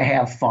allowed to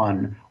have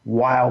fun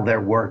while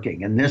they're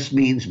working. And this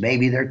means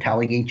maybe they're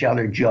telling each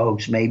other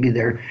jokes, maybe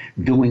they're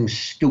doing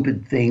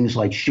stupid things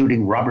like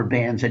shooting rubber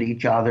bands at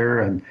each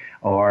other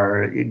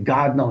or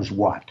God knows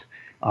what,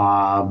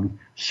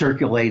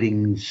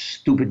 circulating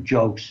stupid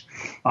jokes.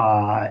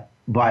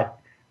 But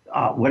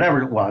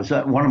whatever it was,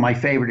 one of my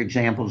favorite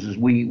examples is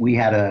we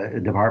had a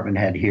department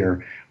head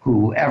here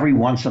who every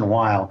once in a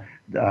while,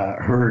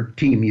 her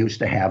team used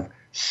to have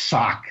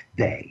sock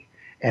day.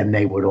 And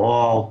they would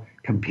all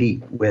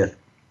compete with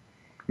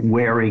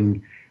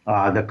wearing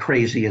the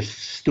craziest,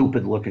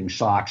 stupid-looking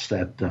socks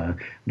that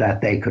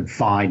they could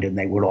find, and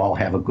they would all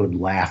have a good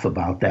laugh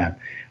about that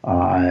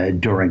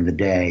during the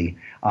day.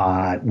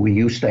 We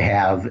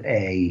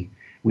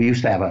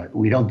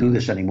don't do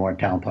this anymore at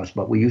Town Plus,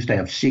 but we used to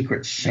have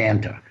Secret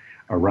Santa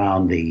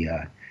around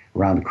the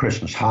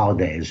Christmas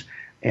holidays,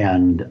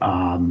 and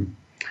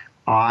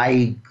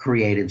I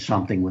created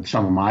something with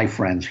some of my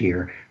friends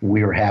here.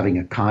 We were having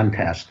a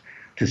contest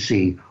to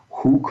see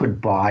who could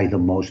buy the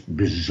most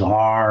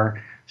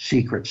bizarre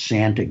Secret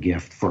Santa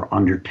gift for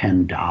under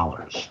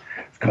 $10,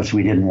 because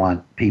we didn't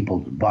want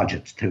people's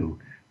budgets to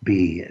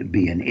be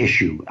an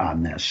issue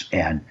on this.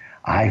 And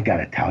I've got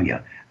to tell you,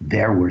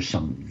 there were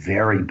some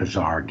very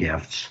bizarre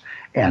gifts.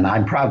 And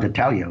I'm proud to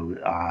tell you,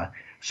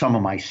 some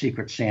of my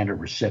Secret Santa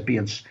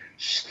recipients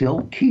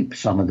still keep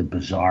some of the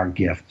bizarre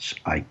gifts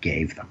I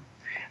gave them.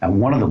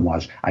 And one of them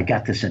was, I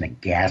got this in a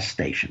gas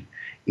station.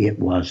 It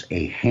was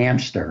a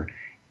hamster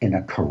in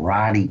a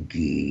karate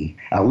gi,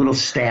 a little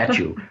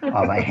statue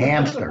of a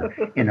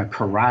hamster in a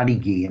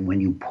karate gi. And when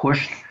you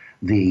pushed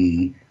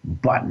the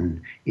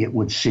button, it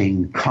would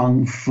sing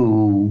Kung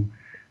Fu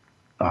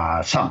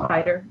something.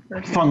 Fighter.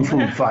 Kung Fu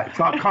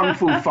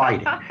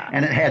fighting.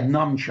 And it had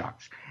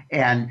nunchucks.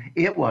 And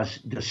it was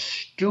the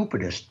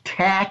stupidest,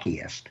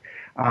 tackiest.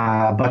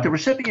 But the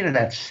recipient of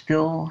that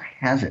still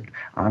has it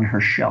on her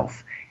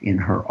shelf in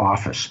her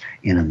office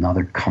in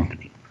another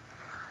company.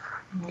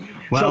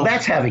 Well, so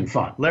that's having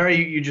fun.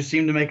 Larry, you just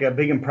seem to make a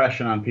big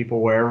impression on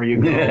people wherever you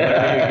go,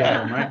 wherever you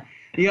get them, right?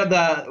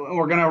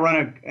 We're going to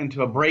run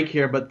into a break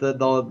here, but the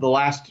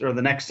last or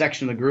the next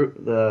section of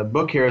the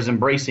book here is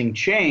embracing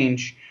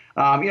change.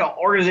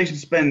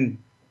 Organizations spend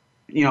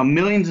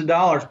millions of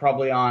dollars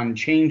probably on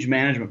change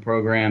management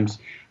programs.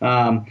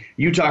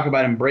 You talk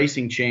about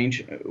embracing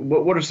change.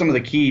 What are some of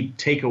the key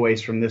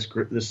takeaways from this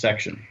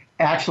section?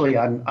 Actually,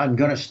 I'm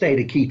going to state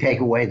a key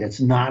takeaway that's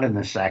not in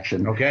the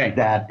section. Okay.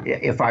 That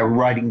if I were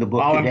writing the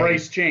book today,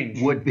 embrace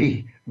change. would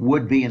be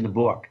in the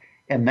book.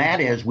 And that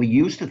is, we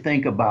used to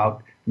think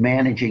about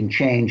managing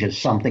change as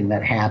something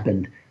that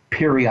happened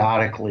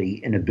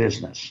periodically in a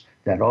business.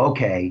 That,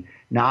 okay,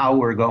 now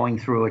we're going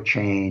through a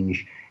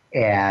change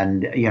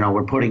and,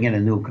 we're putting in a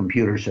new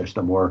computer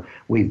system, or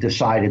we've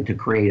decided to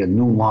create a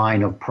new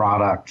line of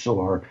products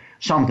or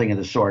something of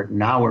the sort.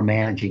 Now we're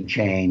managing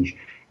change.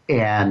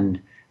 And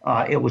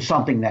it was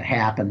something that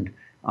happened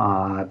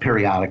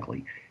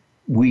periodically.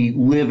 We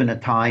live in a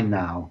time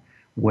now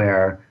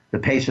where the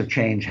pace of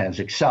change has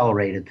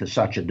accelerated to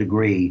such a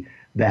degree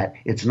that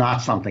it's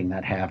not something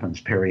that happens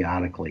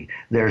periodically.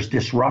 There's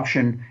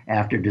disruption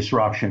after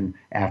disruption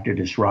after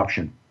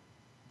disruption.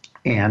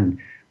 And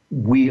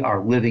we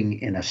are living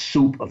in a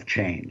soup of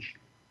change.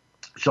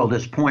 So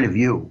this point of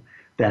view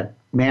that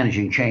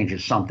managing change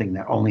is something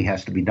that only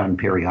has to be done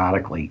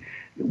periodically,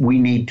 we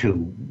need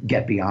to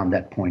get beyond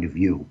that point of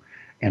view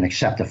and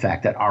accept the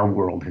fact that our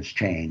world has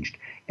changed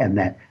and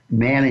that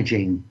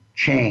managing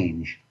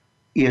change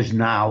is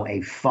now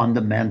a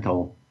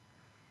fundamental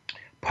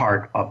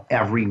part of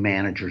every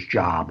manager's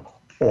job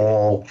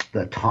all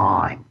the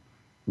time.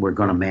 We're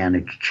going to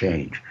manage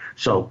change.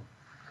 So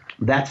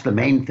that's the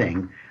main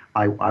thing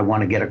I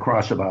want to get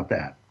across about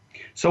that.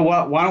 So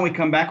why don't we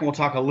come back and we'll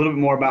talk a little bit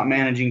more about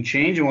managing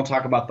change, and we'll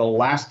talk about the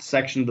last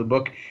section of the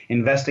book,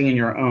 Investing in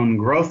Your Own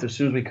Growth, as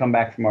soon as we come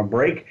back from our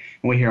break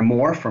and we hear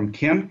more from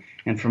Kim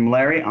and from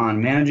Larry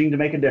on managing to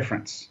make a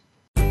difference.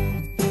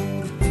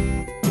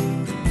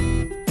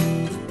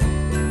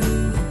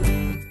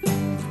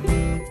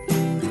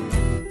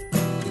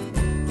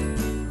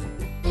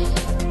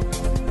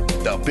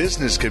 The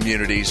business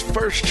community's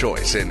first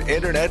choice in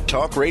Internet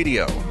Talk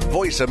Radio,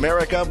 Voice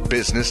America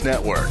Business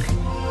Network.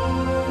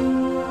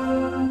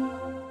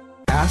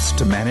 Asked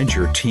to manage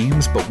your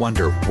teams but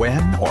wonder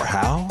when or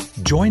how?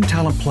 Join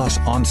Talent Plus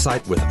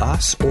on-site with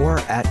us or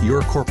at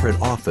your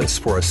corporate office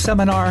for a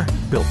seminar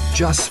built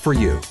just for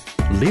you.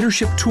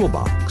 Leadership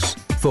Toolbox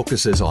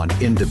focuses on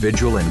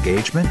individual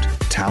engagement,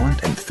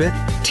 talent and fit,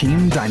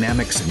 team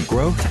dynamics and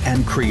growth,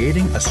 and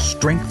creating a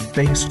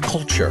strength-based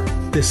culture.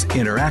 This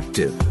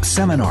interactive,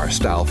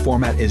 seminar-style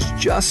format is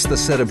just the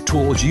set of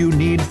tools you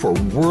need for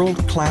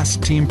world-class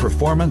team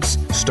performance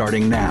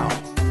starting now.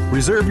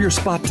 Reserve your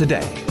spot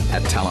today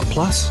at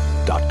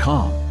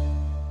talentplus.com.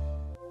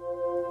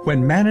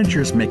 When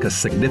managers make a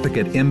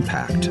significant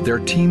impact, their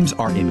teams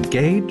are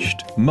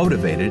engaged,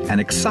 motivated,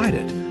 and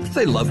excited.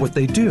 They love what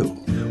they do.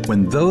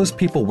 When those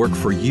people work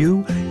for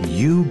you,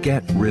 you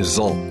get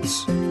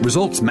results.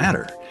 Results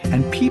matter,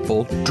 and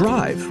people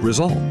drive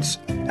results.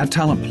 At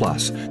Talent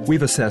Plus,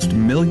 we've assessed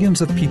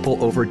millions of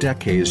people over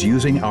decades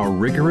using our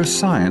rigorous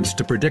science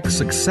to predict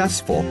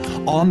successful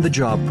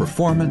on-the-job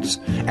performance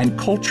and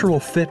cultural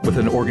fit with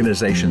an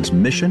organization's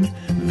mission,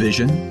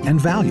 vision,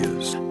 and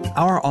values.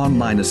 Our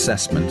online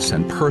assessments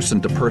and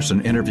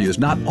person-to-person interviews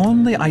not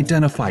only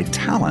identify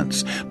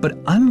talents, but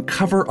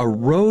uncover a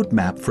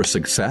roadmap for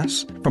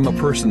success from a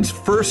person's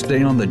first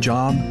day on the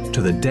job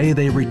to the day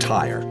they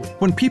retire.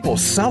 When people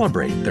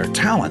celebrate their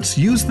talents,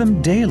 use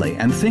them daily,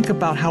 and think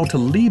about how to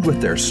lead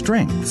with their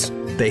strengths,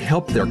 they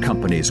help their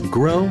companies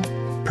grow,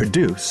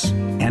 produce,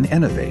 and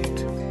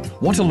innovate.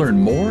 Want to learn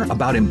more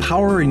about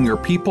empowering your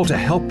people to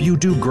help you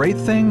do great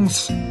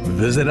things?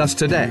 Visit us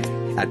today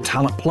at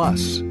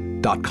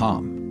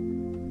talentplus.com.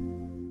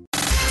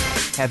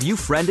 Have you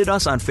friended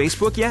us on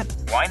Facebook yet?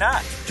 Why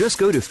not? Just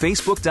go to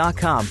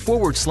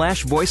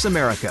facebook.com/Voice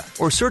America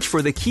or search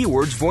for the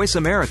keywords Voice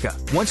America.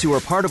 Once you are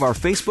part of our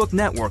Facebook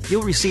network,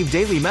 you'll receive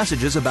daily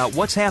messages about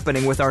what's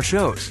happening with our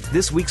shows,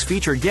 this week's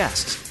featured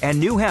guests, and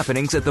new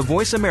happenings at the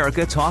Voice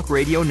America Talk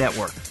Radio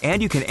Network. And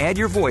you can add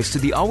your voice to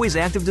the always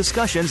active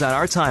discussions on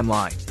our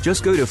timeline.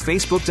 Just go to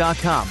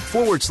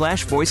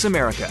facebook.com/Voice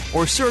America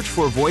or search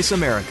for Voice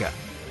America.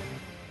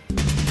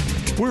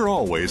 We're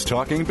always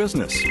talking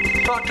business.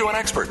 Talk to an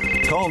expert.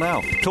 Call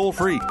now, toll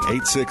free,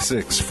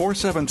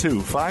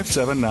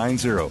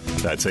 866-472-5790.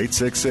 That's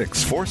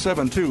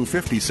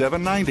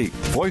 866-472-5790.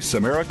 Voice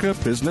America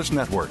Business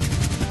Network.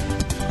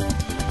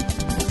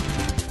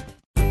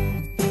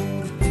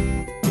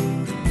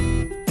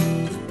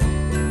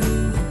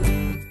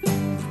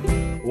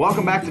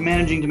 Welcome back to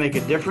Managing to Make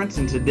a Difference,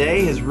 and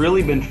today has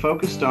really been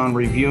focused on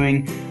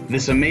reviewing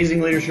this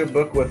amazing leadership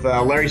book with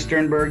Larry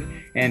Sternberg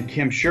and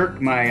Kim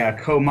Shirk, my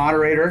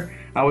co-moderator.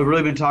 We've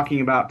really been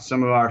talking about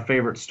some of our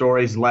favorite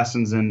stories,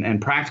 lessons,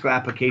 and practical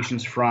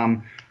applications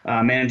from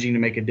Managing to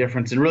Make a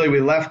Difference. And really,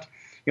 we left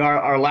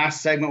our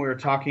last segment. We were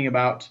talking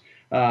about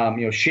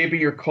shaping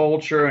your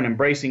culture and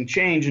embracing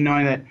change, and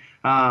knowing that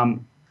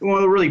one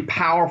of the really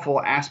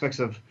powerful aspects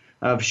of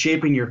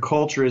shaping your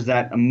culture is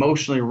that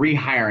emotionally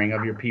rehiring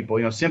of your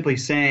people. Simply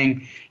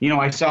saying,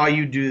 I saw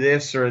you do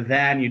this or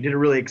that, and you did it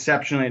really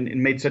exceptionally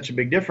and made such a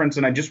big difference.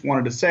 And I just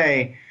wanted to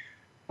say,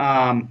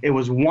 it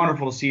was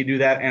wonderful to see you do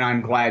that, and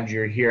I'm glad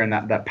you're here. And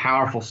that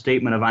powerful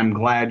statement of I'm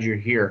glad you're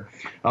here.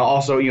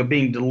 Also,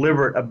 being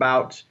deliberate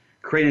about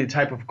creating the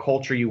type of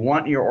culture you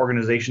want in your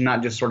organization,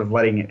 not just sort of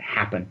letting it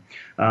happen.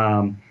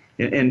 And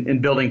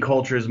building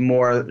culture is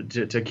more,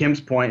 to Kim's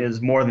point,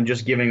 is more than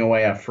just giving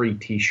away a free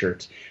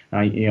T-shirt.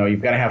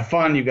 You've got to have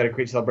fun. You've got to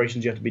create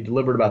celebrations. You have to be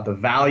deliberate about the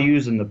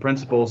values and the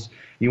principles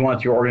you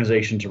want your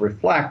organization to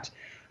reflect.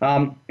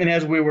 And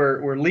as we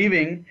were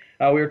leaving,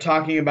 we were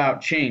talking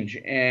about change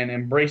and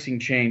embracing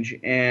change.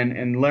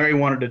 And Larry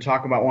wanted to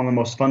talk about one of the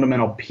most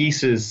fundamental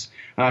pieces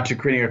to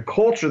creating a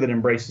culture that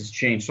embraces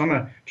change. So I'm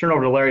going to turn it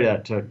over to Larry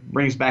to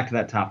bring us back to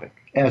that topic.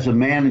 As a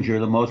manager,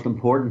 the most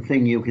important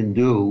thing you can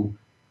do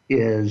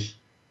is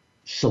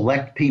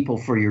select people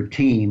for your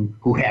team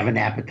who have an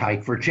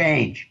appetite for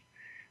change.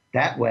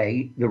 That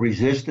way, the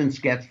resistance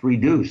gets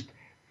reduced.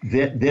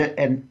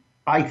 And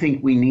I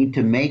think we need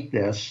to make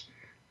this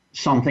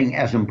something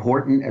as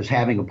important as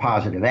having a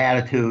positive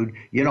attitude.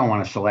 You don't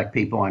want to select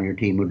people on your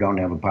team who don't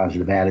have a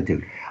positive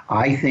attitude.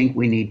 I think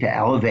we need to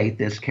elevate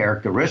this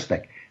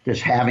characteristic,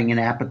 this having an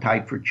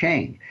appetite for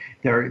change.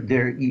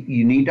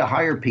 You need to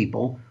hire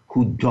people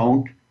who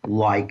don't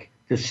like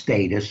the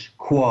status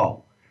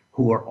quo,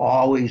 who are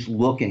always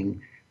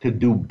looking to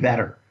do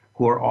better,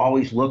 who are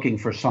always looking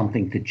for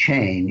something to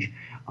change.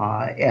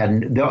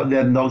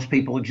 Then those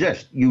people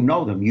exist. You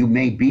know them. You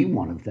may be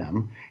one of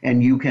them,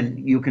 and you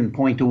can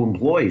point to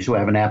employees who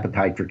have an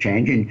appetite for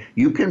change, and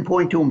you can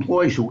point to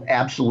employees who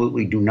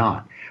absolutely do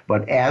not.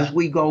 But as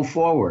we go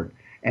forward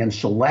and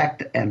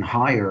select and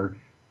hire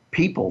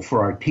people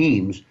for our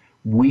teams,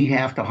 we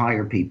have to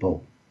hire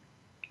people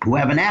who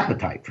have an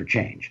appetite for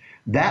change.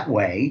 That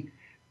way,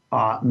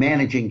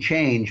 managing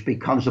change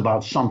becomes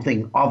about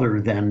something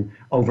other than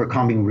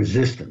overcoming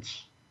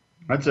resistance.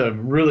 That's a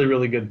really,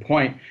 really good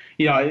point.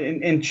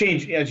 And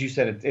change, as you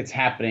said, it's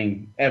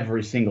happening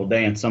every single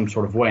day in some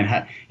sort of way.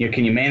 And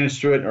can you manage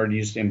through it, or do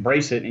you just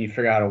embrace it and you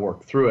figure out how to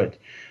work through it?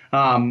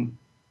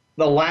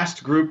 The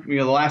last group,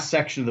 the last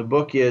section of the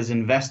book is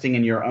investing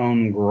in your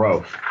own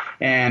growth.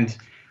 And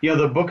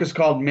the book is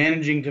called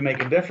Managing to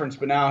Make a Difference,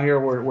 but now here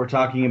we're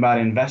talking about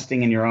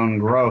investing in your own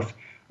growth.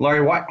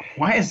 Larry,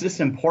 why is this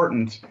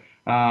important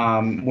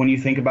when you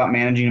think about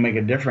managing to make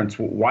a difference?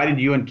 Why did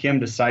you and Kim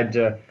decide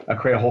to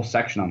create a whole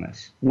section on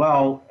this?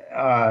 Well,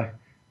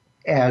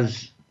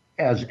 as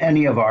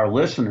any of our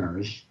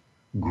listeners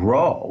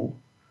grow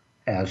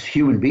as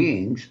human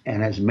beings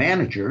and as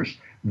managers,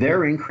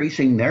 they're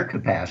increasing their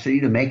capacity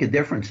to make a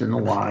difference in the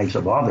lives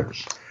of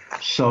others.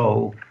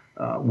 So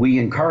we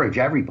encourage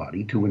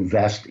everybody to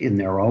invest in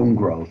their own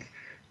growth,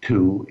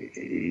 to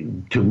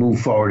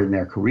move forward in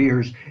their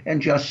careers,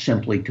 and just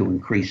simply to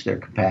increase their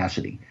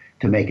capacity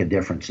to make a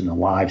difference in the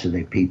lives of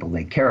the people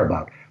they care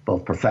about,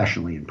 both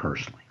professionally and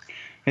personally.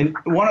 And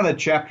one of the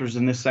chapters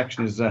in this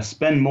section is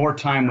spend more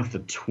time with the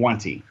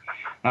 20.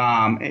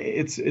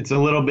 It's a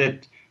little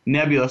bit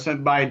nebulous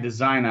by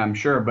design, I'm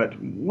sure, but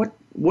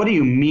what do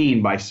you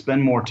mean by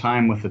spend more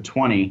time with the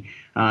 20,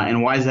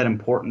 and why is that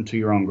important to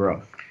your own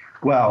growth?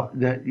 Well,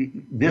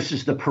 this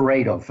is the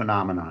Pareto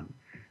phenomenon.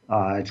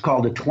 It's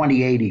called the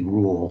 20-80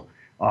 rule.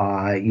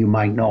 You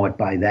might know it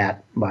by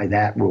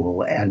that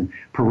rule. And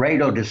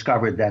Pareto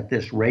discovered that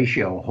this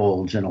ratio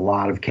holds in a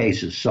lot of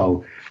cases.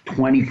 So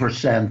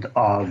 20%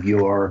 of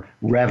your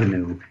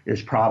revenue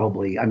is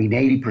probably,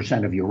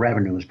 80% of your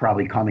revenue is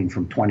probably coming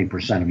from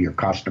 20% of your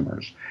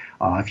customers.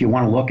 If you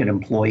want to look at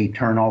employee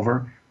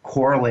turnover,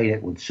 correlate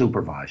it with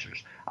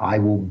supervisors. I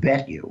will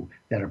bet you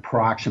that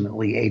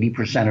approximately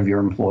 80% of your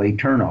employee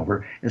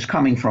turnover is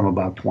coming from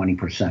about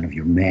 20% of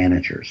your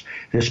managers.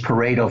 This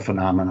Pareto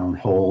phenomenon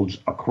holds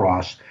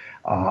across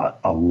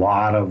a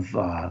lot of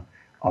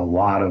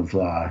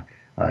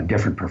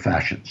different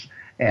professions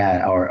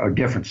or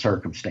different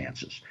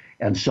circumstances.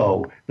 And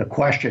so the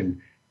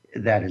question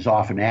that is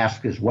often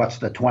asked is, what's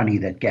the 20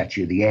 that gets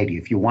you the 80?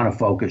 If you want to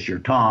focus your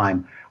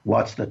time,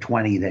 what's the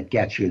 20 that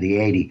gets you the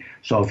 80?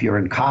 So if you're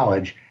in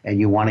college and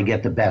you want to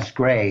get the best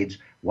grades,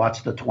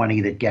 what's the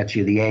 20 that gets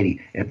you the 80?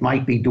 It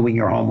might be doing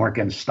your homework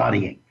and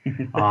studying.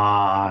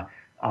 But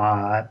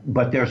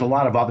there's a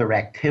lot of other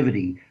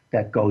activity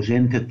that goes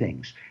into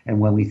things. And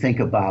when we think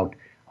about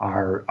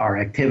our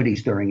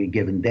activities during a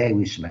given day,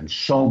 we spend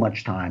so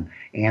much time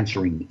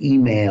answering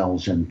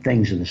emails and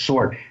things of the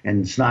sort,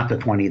 and it's not the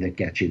 20 that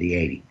gets you the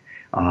 80.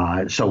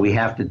 So we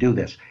have to do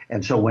this.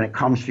 And so when it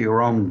comes to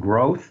your own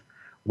growth,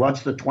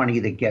 what's the 20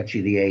 that gets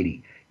you the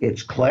 80?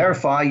 It's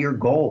clarify your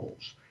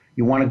goals.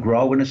 You want to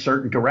grow in a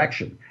certain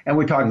direction. And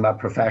we're talking about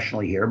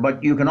professionally here,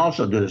 but you can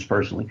also do this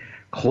personally.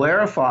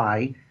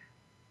 Clarify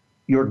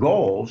your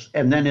goals,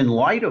 and then in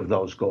light of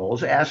those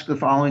goals, ask the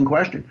following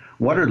question.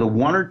 What are the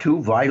one or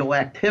two vital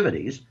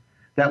activities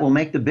that will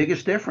make the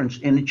biggest difference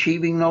in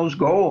achieving those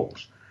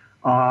goals?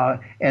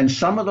 And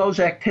some of those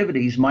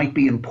activities might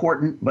be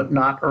important but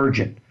not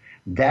urgent.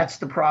 That's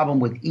the problem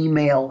with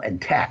email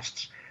and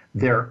texts.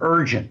 They're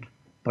urgent,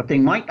 but they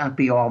might not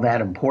be all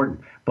that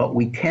important. But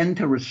we tend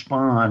to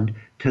respond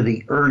to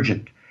the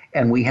urgent,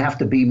 and we have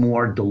to be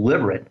more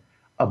deliberate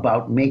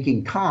about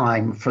making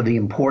time for the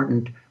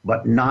important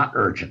but not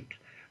urgent.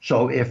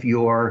 So if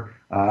you're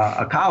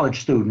a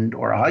college student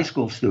or a high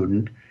school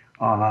student,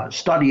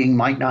 studying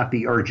might not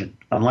be urgent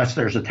unless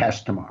there's a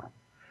test tomorrow.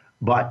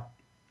 But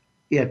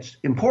it's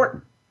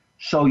important.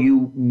 So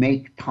you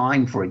make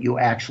time for it. You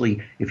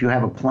actually, if you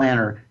have a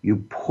planner, you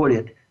put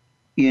it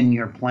in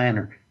your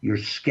planner. You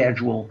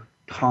schedule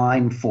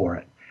time for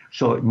it.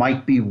 So it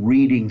might be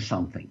reading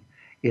something.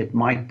 It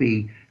might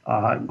be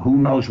who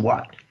knows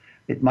what.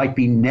 It might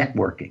be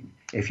networking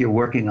if you're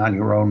working on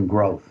your own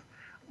growth.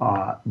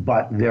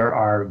 But there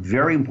are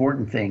very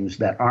important things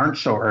that aren't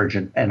so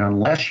urgent. And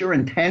unless you're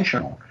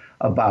intentional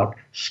about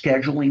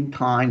scheduling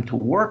time to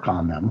work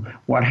on them,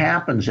 what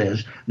happens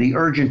is the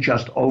urgent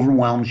just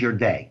overwhelms your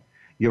day.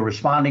 You're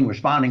responding,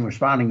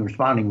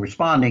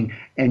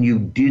 and you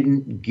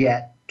didn't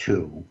get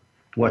to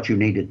what you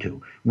needed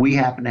to. We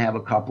happen to have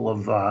a couple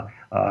of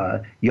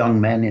young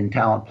men in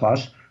Talent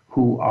Plus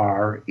who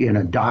are in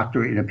a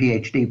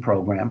PhD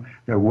program.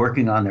 They're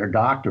working on their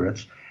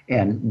doctorates,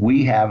 and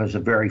we have, as a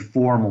very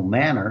formal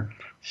manner,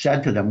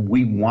 said to them,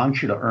 we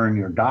want you to earn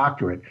your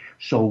doctorate,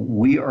 so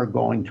we are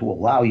going to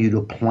allow you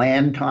to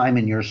plan time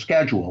in your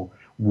schedule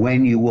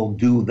when you will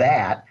do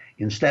that,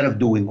 instead of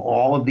doing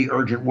all of the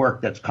urgent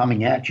work that's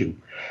coming at you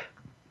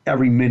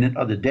every minute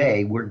of the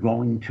day, we're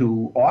going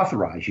to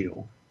authorize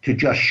you to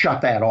just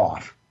shut that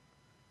off.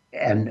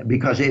 And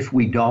because if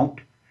we don't,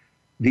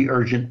 the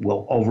urgent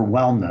will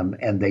overwhelm them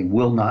and they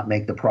will not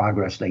make the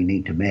progress they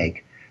need to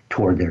make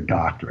toward their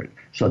doctorate.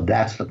 So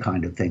that's the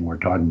kind of thing we're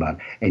talking about.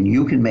 And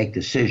you can make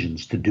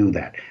decisions to do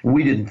that.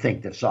 We didn't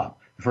think this up.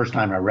 The first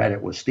time I read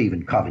it was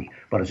Stephen Covey.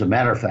 But as a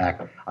matter of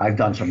fact, I've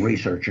done some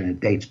research and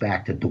it dates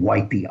back to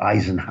Dwight D.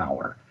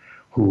 Eisenhower,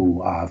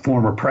 who,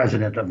 former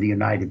president of the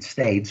United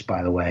States,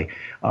 by the way,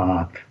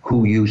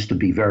 who used to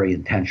be very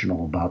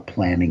intentional about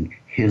planning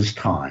his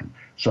time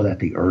so that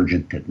the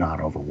urgent did not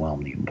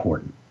overwhelm the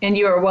important. And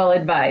you are well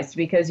advised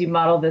because you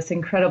model this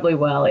incredibly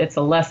well. It's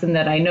a lesson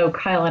that I know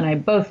Kyle and I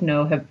both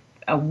know, have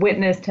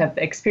witnessed, have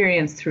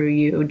experienced through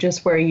you,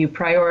 just where you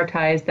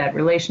prioritize that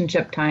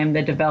relationship time,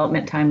 the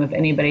development time of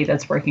anybody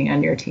that's working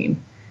on your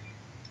team.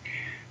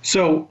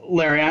 So,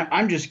 Larry,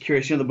 I'm just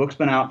curious. The book's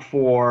been out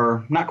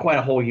for not quite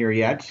a whole year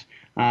yet,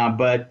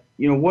 but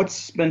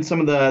what's been some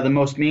of the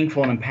most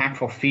meaningful and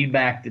impactful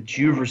feedback that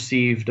you've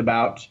received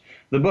about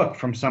the book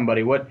from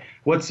somebody?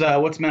 What's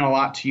meant a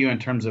lot to you in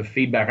terms of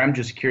feedback? I'm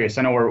just curious.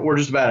 I know we're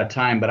just about out of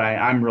time, but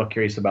I'm real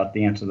curious about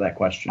the answer to that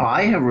question.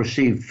 I have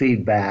received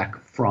feedback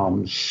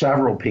from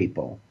several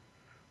people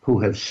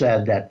who have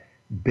said that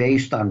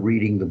based on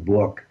reading the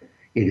book,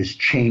 it is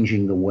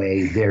changing the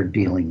way they're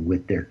dealing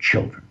with their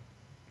children.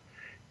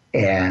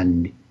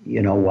 And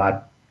you know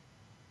what?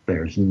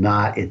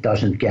 It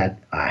doesn't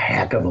get a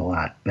heck of a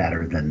lot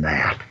better than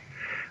that.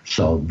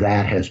 So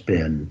that has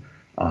been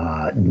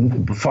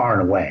far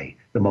and away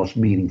the most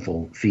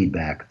meaningful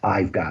feedback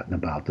I've gotten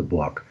about the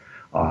book.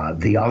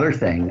 The other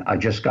thing I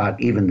just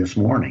got, even this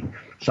morning,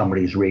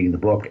 somebody's reading the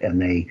book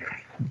and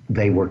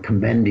they were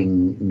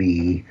commending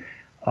me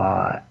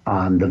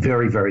on the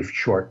very, very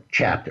short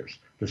chapters,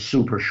 the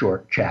super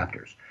short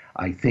chapters.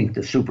 I think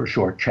the super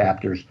short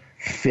chapters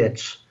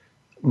fits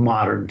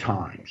modern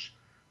times.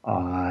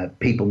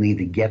 People need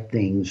to get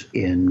things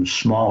in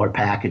smaller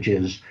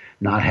packages,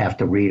 not have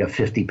to read a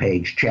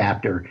 50-page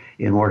chapter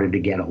in order to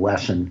get a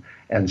lesson.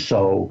 And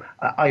so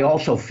I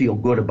also feel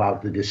good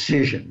about the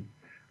decision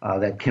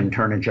that Kim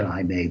Turnage and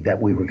I made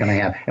that we were going to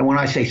have. And when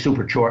I say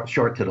super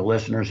short to the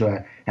listeners who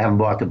haven't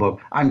bought the book,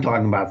 I'm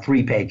talking about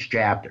 3-page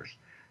chapters,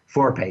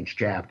 4-page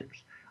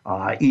chapters.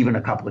 Even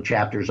a couple of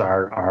chapters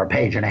are a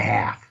page and a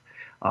half,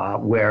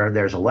 where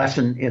there's a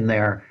lesson in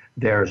there,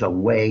 there's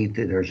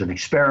an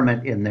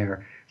experiment in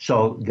there.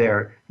 So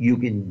there you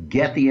can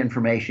get the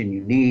information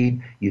you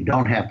need. You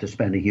don't have to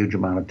spend a huge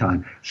amount of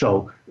time.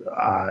 So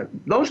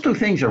those two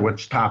things are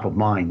what's top of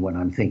mind when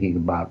I'm thinking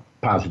about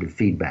positive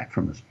feedback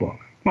from this book.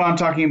 Well, I'm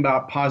talking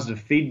about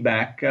positive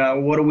feedback.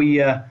 What do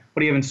you have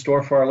in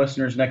store for our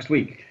listeners next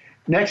week?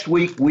 Next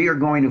week, we are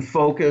going to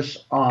focus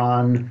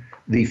on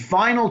the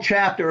final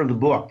chapter of the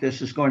book.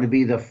 This is going to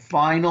be the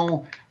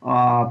final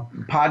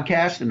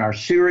podcast in our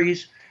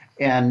series.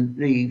 And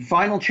the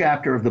final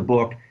chapter of the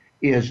book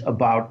is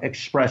about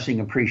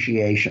expressing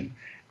appreciation.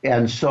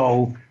 And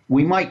so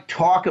we might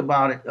talk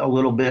about it a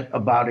little bit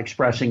about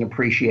expressing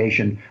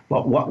appreciation,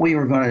 but what we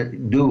are going to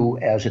do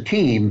as a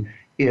team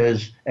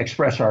is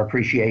express our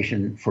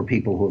appreciation for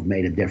people who have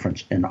made a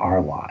difference in our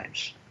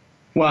lives.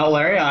 Well,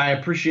 Larry, I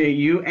appreciate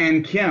you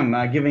and Kim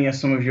giving us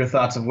some of your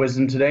thoughts of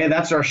wisdom today.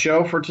 That's our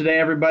show for today,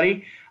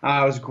 everybody.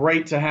 It was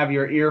great to have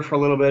your ear for a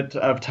little bit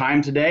of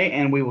time today,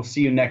 and we will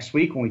see you next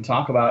week when we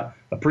talk about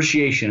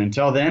appreciation.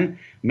 Until then,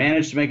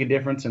 manage to make a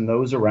difference in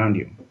those around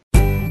you.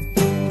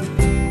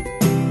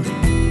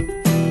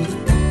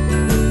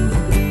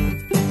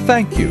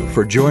 Thank you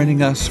for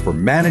joining us for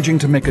Managing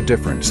to Make a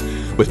Difference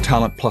with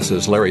Talent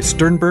Plus's Larry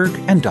Sternberg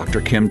and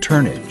Dr. Kim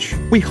Turnage.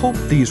 We hope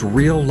these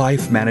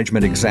real-life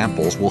management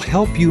examples will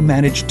help you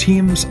manage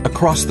teams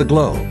across the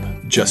globe.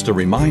 Just a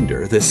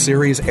reminder, this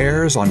series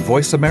airs on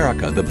Voice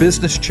America, the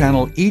business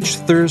channel, each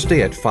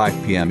Thursday at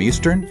 5 p.m.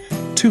 Eastern,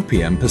 2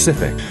 p.m.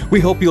 Pacific. We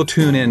hope you'll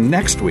tune in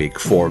next week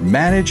for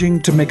Managing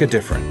to Make a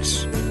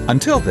Difference.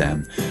 Until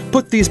then,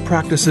 put these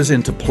practices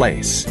into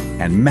place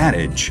and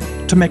manage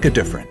to make a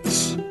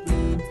difference.